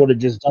hitman would have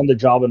just done the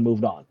job and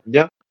moved on.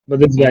 Yeah. But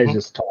this guy's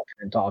just talking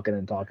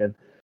and talking.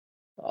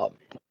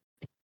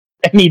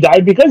 And he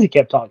died because he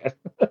kept talking.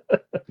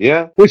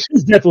 Yeah. Which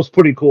his death was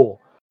pretty cool.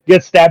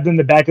 Gets stabbed in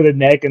the back of the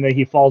neck, and then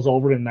he falls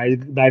over, and the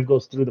knife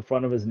goes through the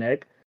front of his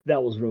neck.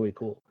 That was really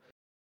cool.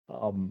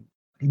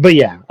 But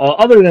yeah,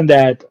 other than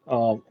that,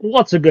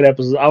 lots of good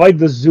episodes. I like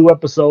the zoo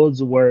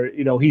episodes where,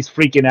 you know, he's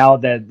freaking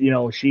out that, you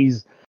know,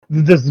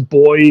 this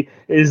boy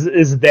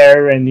is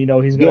there, and, you know,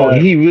 he's gonna.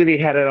 He really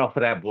had it off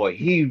of that boy.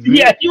 He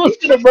was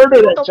gonna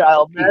murder that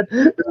child, man.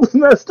 It was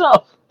messed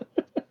up.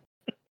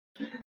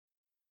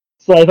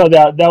 So I thought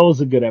that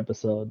was a good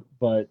episode.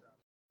 But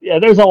yeah,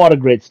 there's a lot of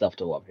great stuff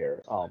to love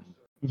here.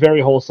 Very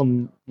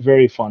wholesome,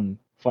 very fun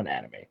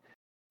anime.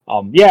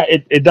 Yeah,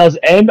 it does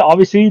end.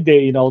 Obviously,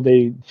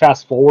 they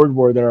fast forward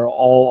where they're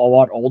all a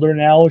lot older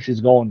now.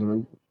 She's going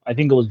to, I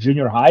think it was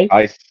junior high.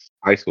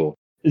 High school.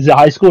 Is it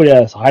high school?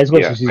 Yes, high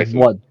school. Yeah, so she's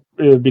what,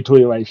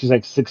 between, like, she's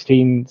like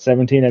 16,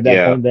 17 at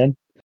that point then.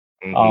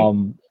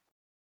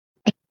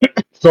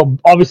 So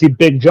obviously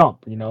big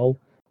jump, you know.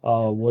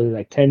 Was it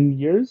like 10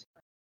 years?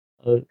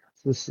 10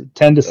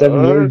 to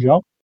 7 year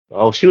jump.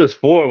 Oh, she was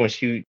 4 when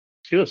she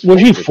was. Was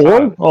she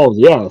 4? Oh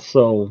yeah,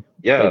 so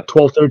like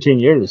 12, 13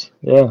 years.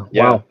 Yeah.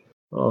 Wow.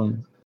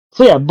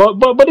 So yeah,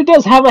 but it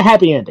does have a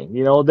happy ending.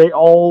 You know, they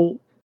all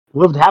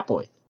lived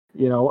happily.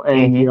 You know,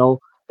 and you know,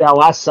 that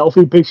last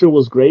selfie picture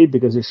was great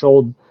because it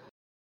showed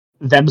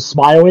them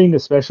smiling,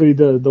 especially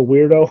the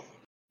weirdo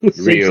who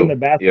sits in the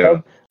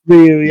bathtub.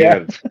 Ryu,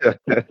 yeah.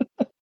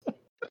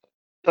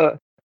 But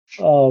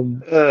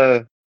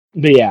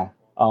yeah,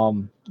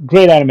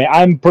 great anime.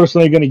 I'm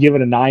personally going to give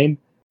it a 9,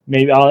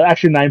 maybe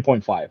actually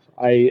 9.5.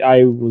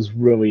 I was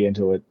really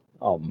into it.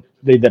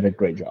 They did a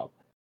great job.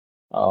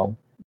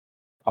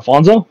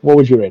 Alfonso, what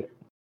would you rate it?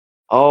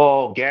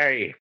 Oh,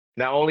 Gary,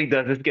 not only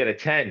does this get a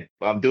 10,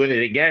 but I'm doing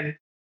it again.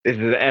 This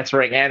is an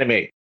S-rank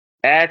anime.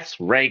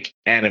 S-rank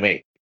anime.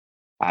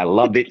 I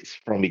loved it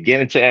from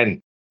beginning to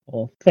end.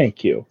 Well,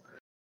 thank you.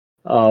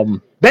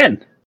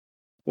 Ben,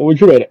 what would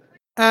you rate it?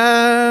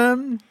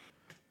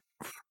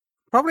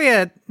 Probably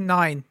a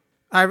 9.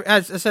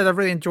 As I said, I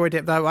really enjoyed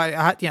it, though.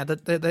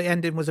 The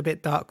ending was a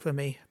bit dark for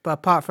me, but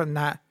apart from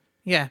that,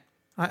 yeah,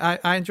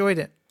 I enjoyed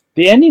it.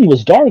 The ending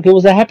was dark. It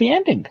was a happy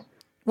ending.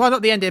 Well,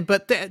 not the ending,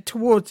 but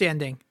towards the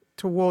ending.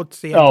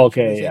 Towards the ending. Oh,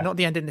 okay, yeah. Not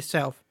the ending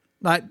itself.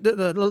 Like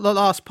the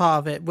last part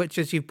of it, which,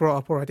 as you brought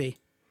up already.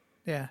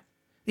 Yeah.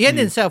 The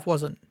ending itself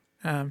wasn't.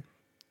 So.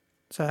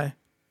 Okay.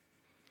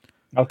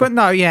 But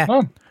no, yeah.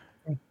 Oh.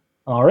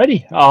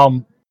 Alrighty.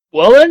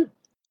 Well then,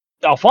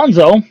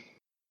 Alfonso.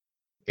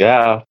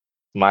 Yeah,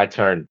 my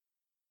turn.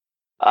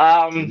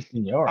 I'm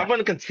going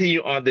to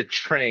continue on the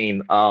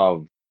train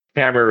of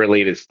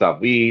family-related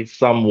stuff. We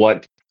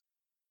somewhat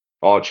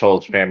all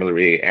chose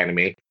family-related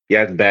anime.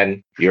 Yes,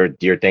 Ben,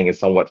 your thing is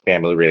somewhat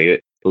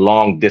family-related.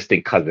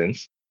 Long-distant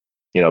cousins,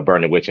 you know,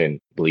 Burn the Witch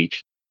and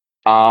Bleach.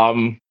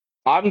 I'm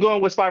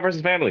going with Spy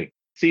vs. Family,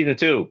 Season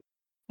 2.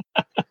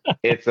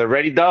 It's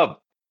already dubbed.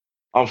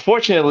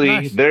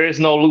 Unfortunately, There is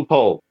no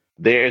loophole.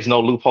 There is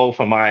no loophole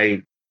for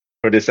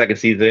the second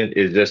season.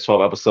 It's just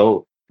 12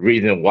 episodes.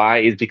 Reason why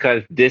is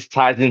because this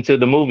ties into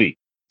the movie.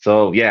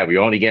 So yeah, we're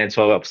only getting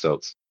 12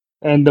 episodes.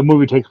 And the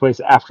movie takes place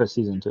after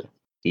season 2.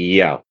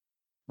 Yeah.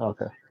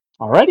 Okay.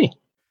 Alrighty.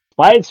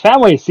 Spy X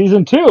Family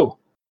season 2.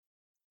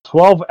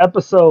 12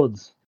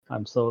 episodes.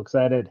 I'm so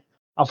excited.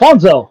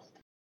 Alfonso,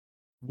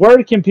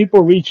 where can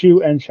people reach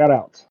you and shout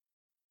outs?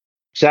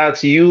 Shout out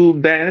to you,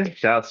 Ben.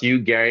 Shout out to you,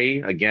 Gary.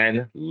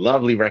 Again,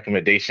 lovely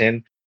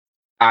recommendation.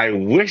 I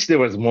wish there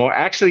was more.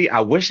 Actually,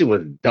 I wish it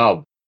was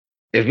dubbed.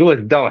 If it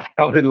was dubbed,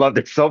 I would have loved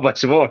it so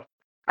much more.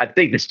 I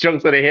think the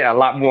strokes would have hit a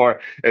lot more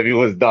if it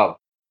was dubbed.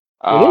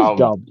 It is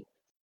dubbed.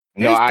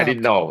 No, I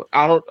didn't know.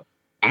 I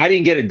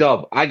didn't get it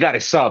dubbed. I got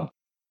it subbed.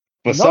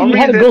 For no, some you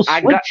reason, had to go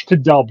switch to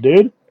dub,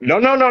 dude. No.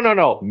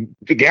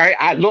 Gary,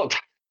 I looked.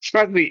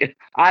 Trust me.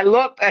 I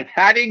looked and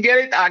I didn't get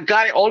it. I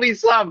got it only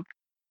subbed.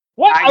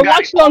 What? I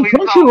watched it on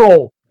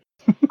Crunchyroll.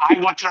 I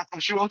watched it on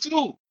Crunchyroll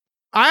too.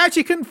 I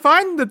actually couldn't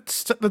find the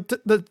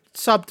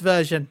subbed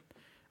version.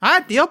 I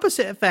had the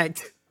opposite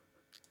effect.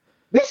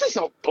 This is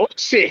some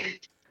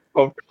bullshit.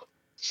 Oh,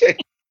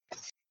 shit.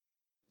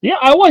 Yeah,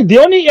 I was the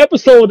only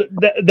episode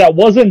that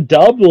wasn't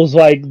dubbed was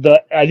like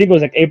I think it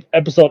was like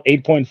episode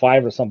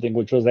 8.5 or something,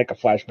 which was like a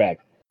flashback.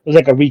 It was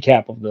like a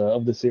recap of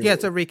the series. Yeah,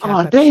 it's a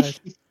recap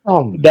episode.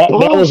 That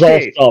was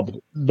all dubbed.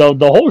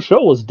 The whole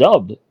show was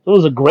dubbed. It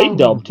was a great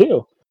dub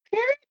too.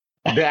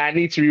 I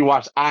need to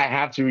rewatch. I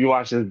have to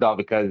rewatch this dub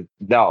because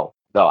no,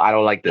 I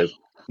don't like this.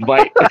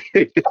 But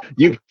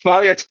you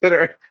follow me on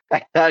Twitter.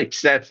 You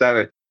said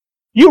 7.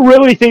 You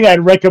really think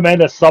I'd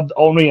recommend a subbed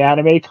only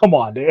anime? Come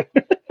on, dude.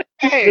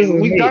 Hey,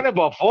 we've done it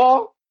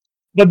before.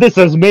 But this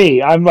is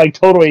me. I'm like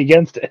totally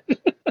against it.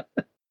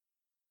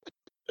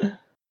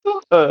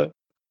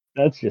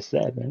 That's just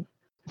sad,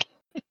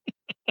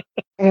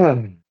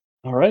 man.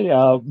 All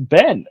right,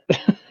 Ben.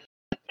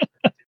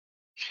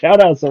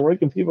 Shout out. So where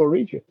can people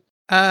reach you?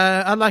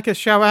 I'd like a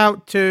shout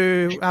out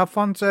to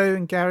Alfonso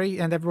and Gary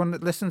and everyone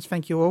that listens.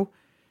 Thank you all.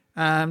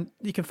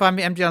 You can find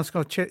me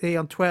MG_Chitty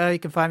on Twitter. You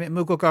can find me at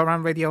Moogle Go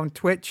Around Radio on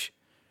Twitch.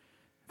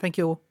 Thank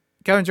you all.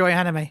 Go enjoy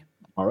anime.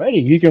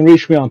 Alrighty, you can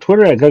reach me on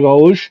Twitter at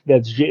Gagaush.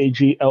 That's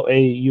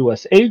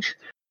GAGLAUSH.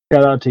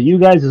 Shout out to you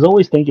guys as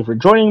always. Thank you for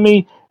joining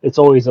me. It's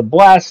always a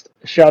blast.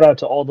 Shout out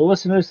to all the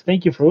listeners.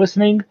 Thank you for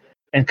listening,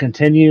 and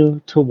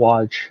continue to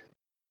watch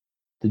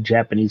the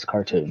Japanese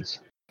cartoons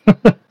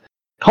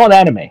called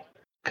anime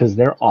because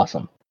they're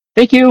awesome.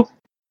 Thank you,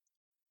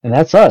 and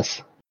that's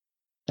us.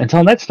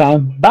 Until next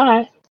time,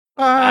 bye.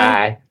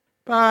 Bye.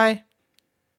 Bye.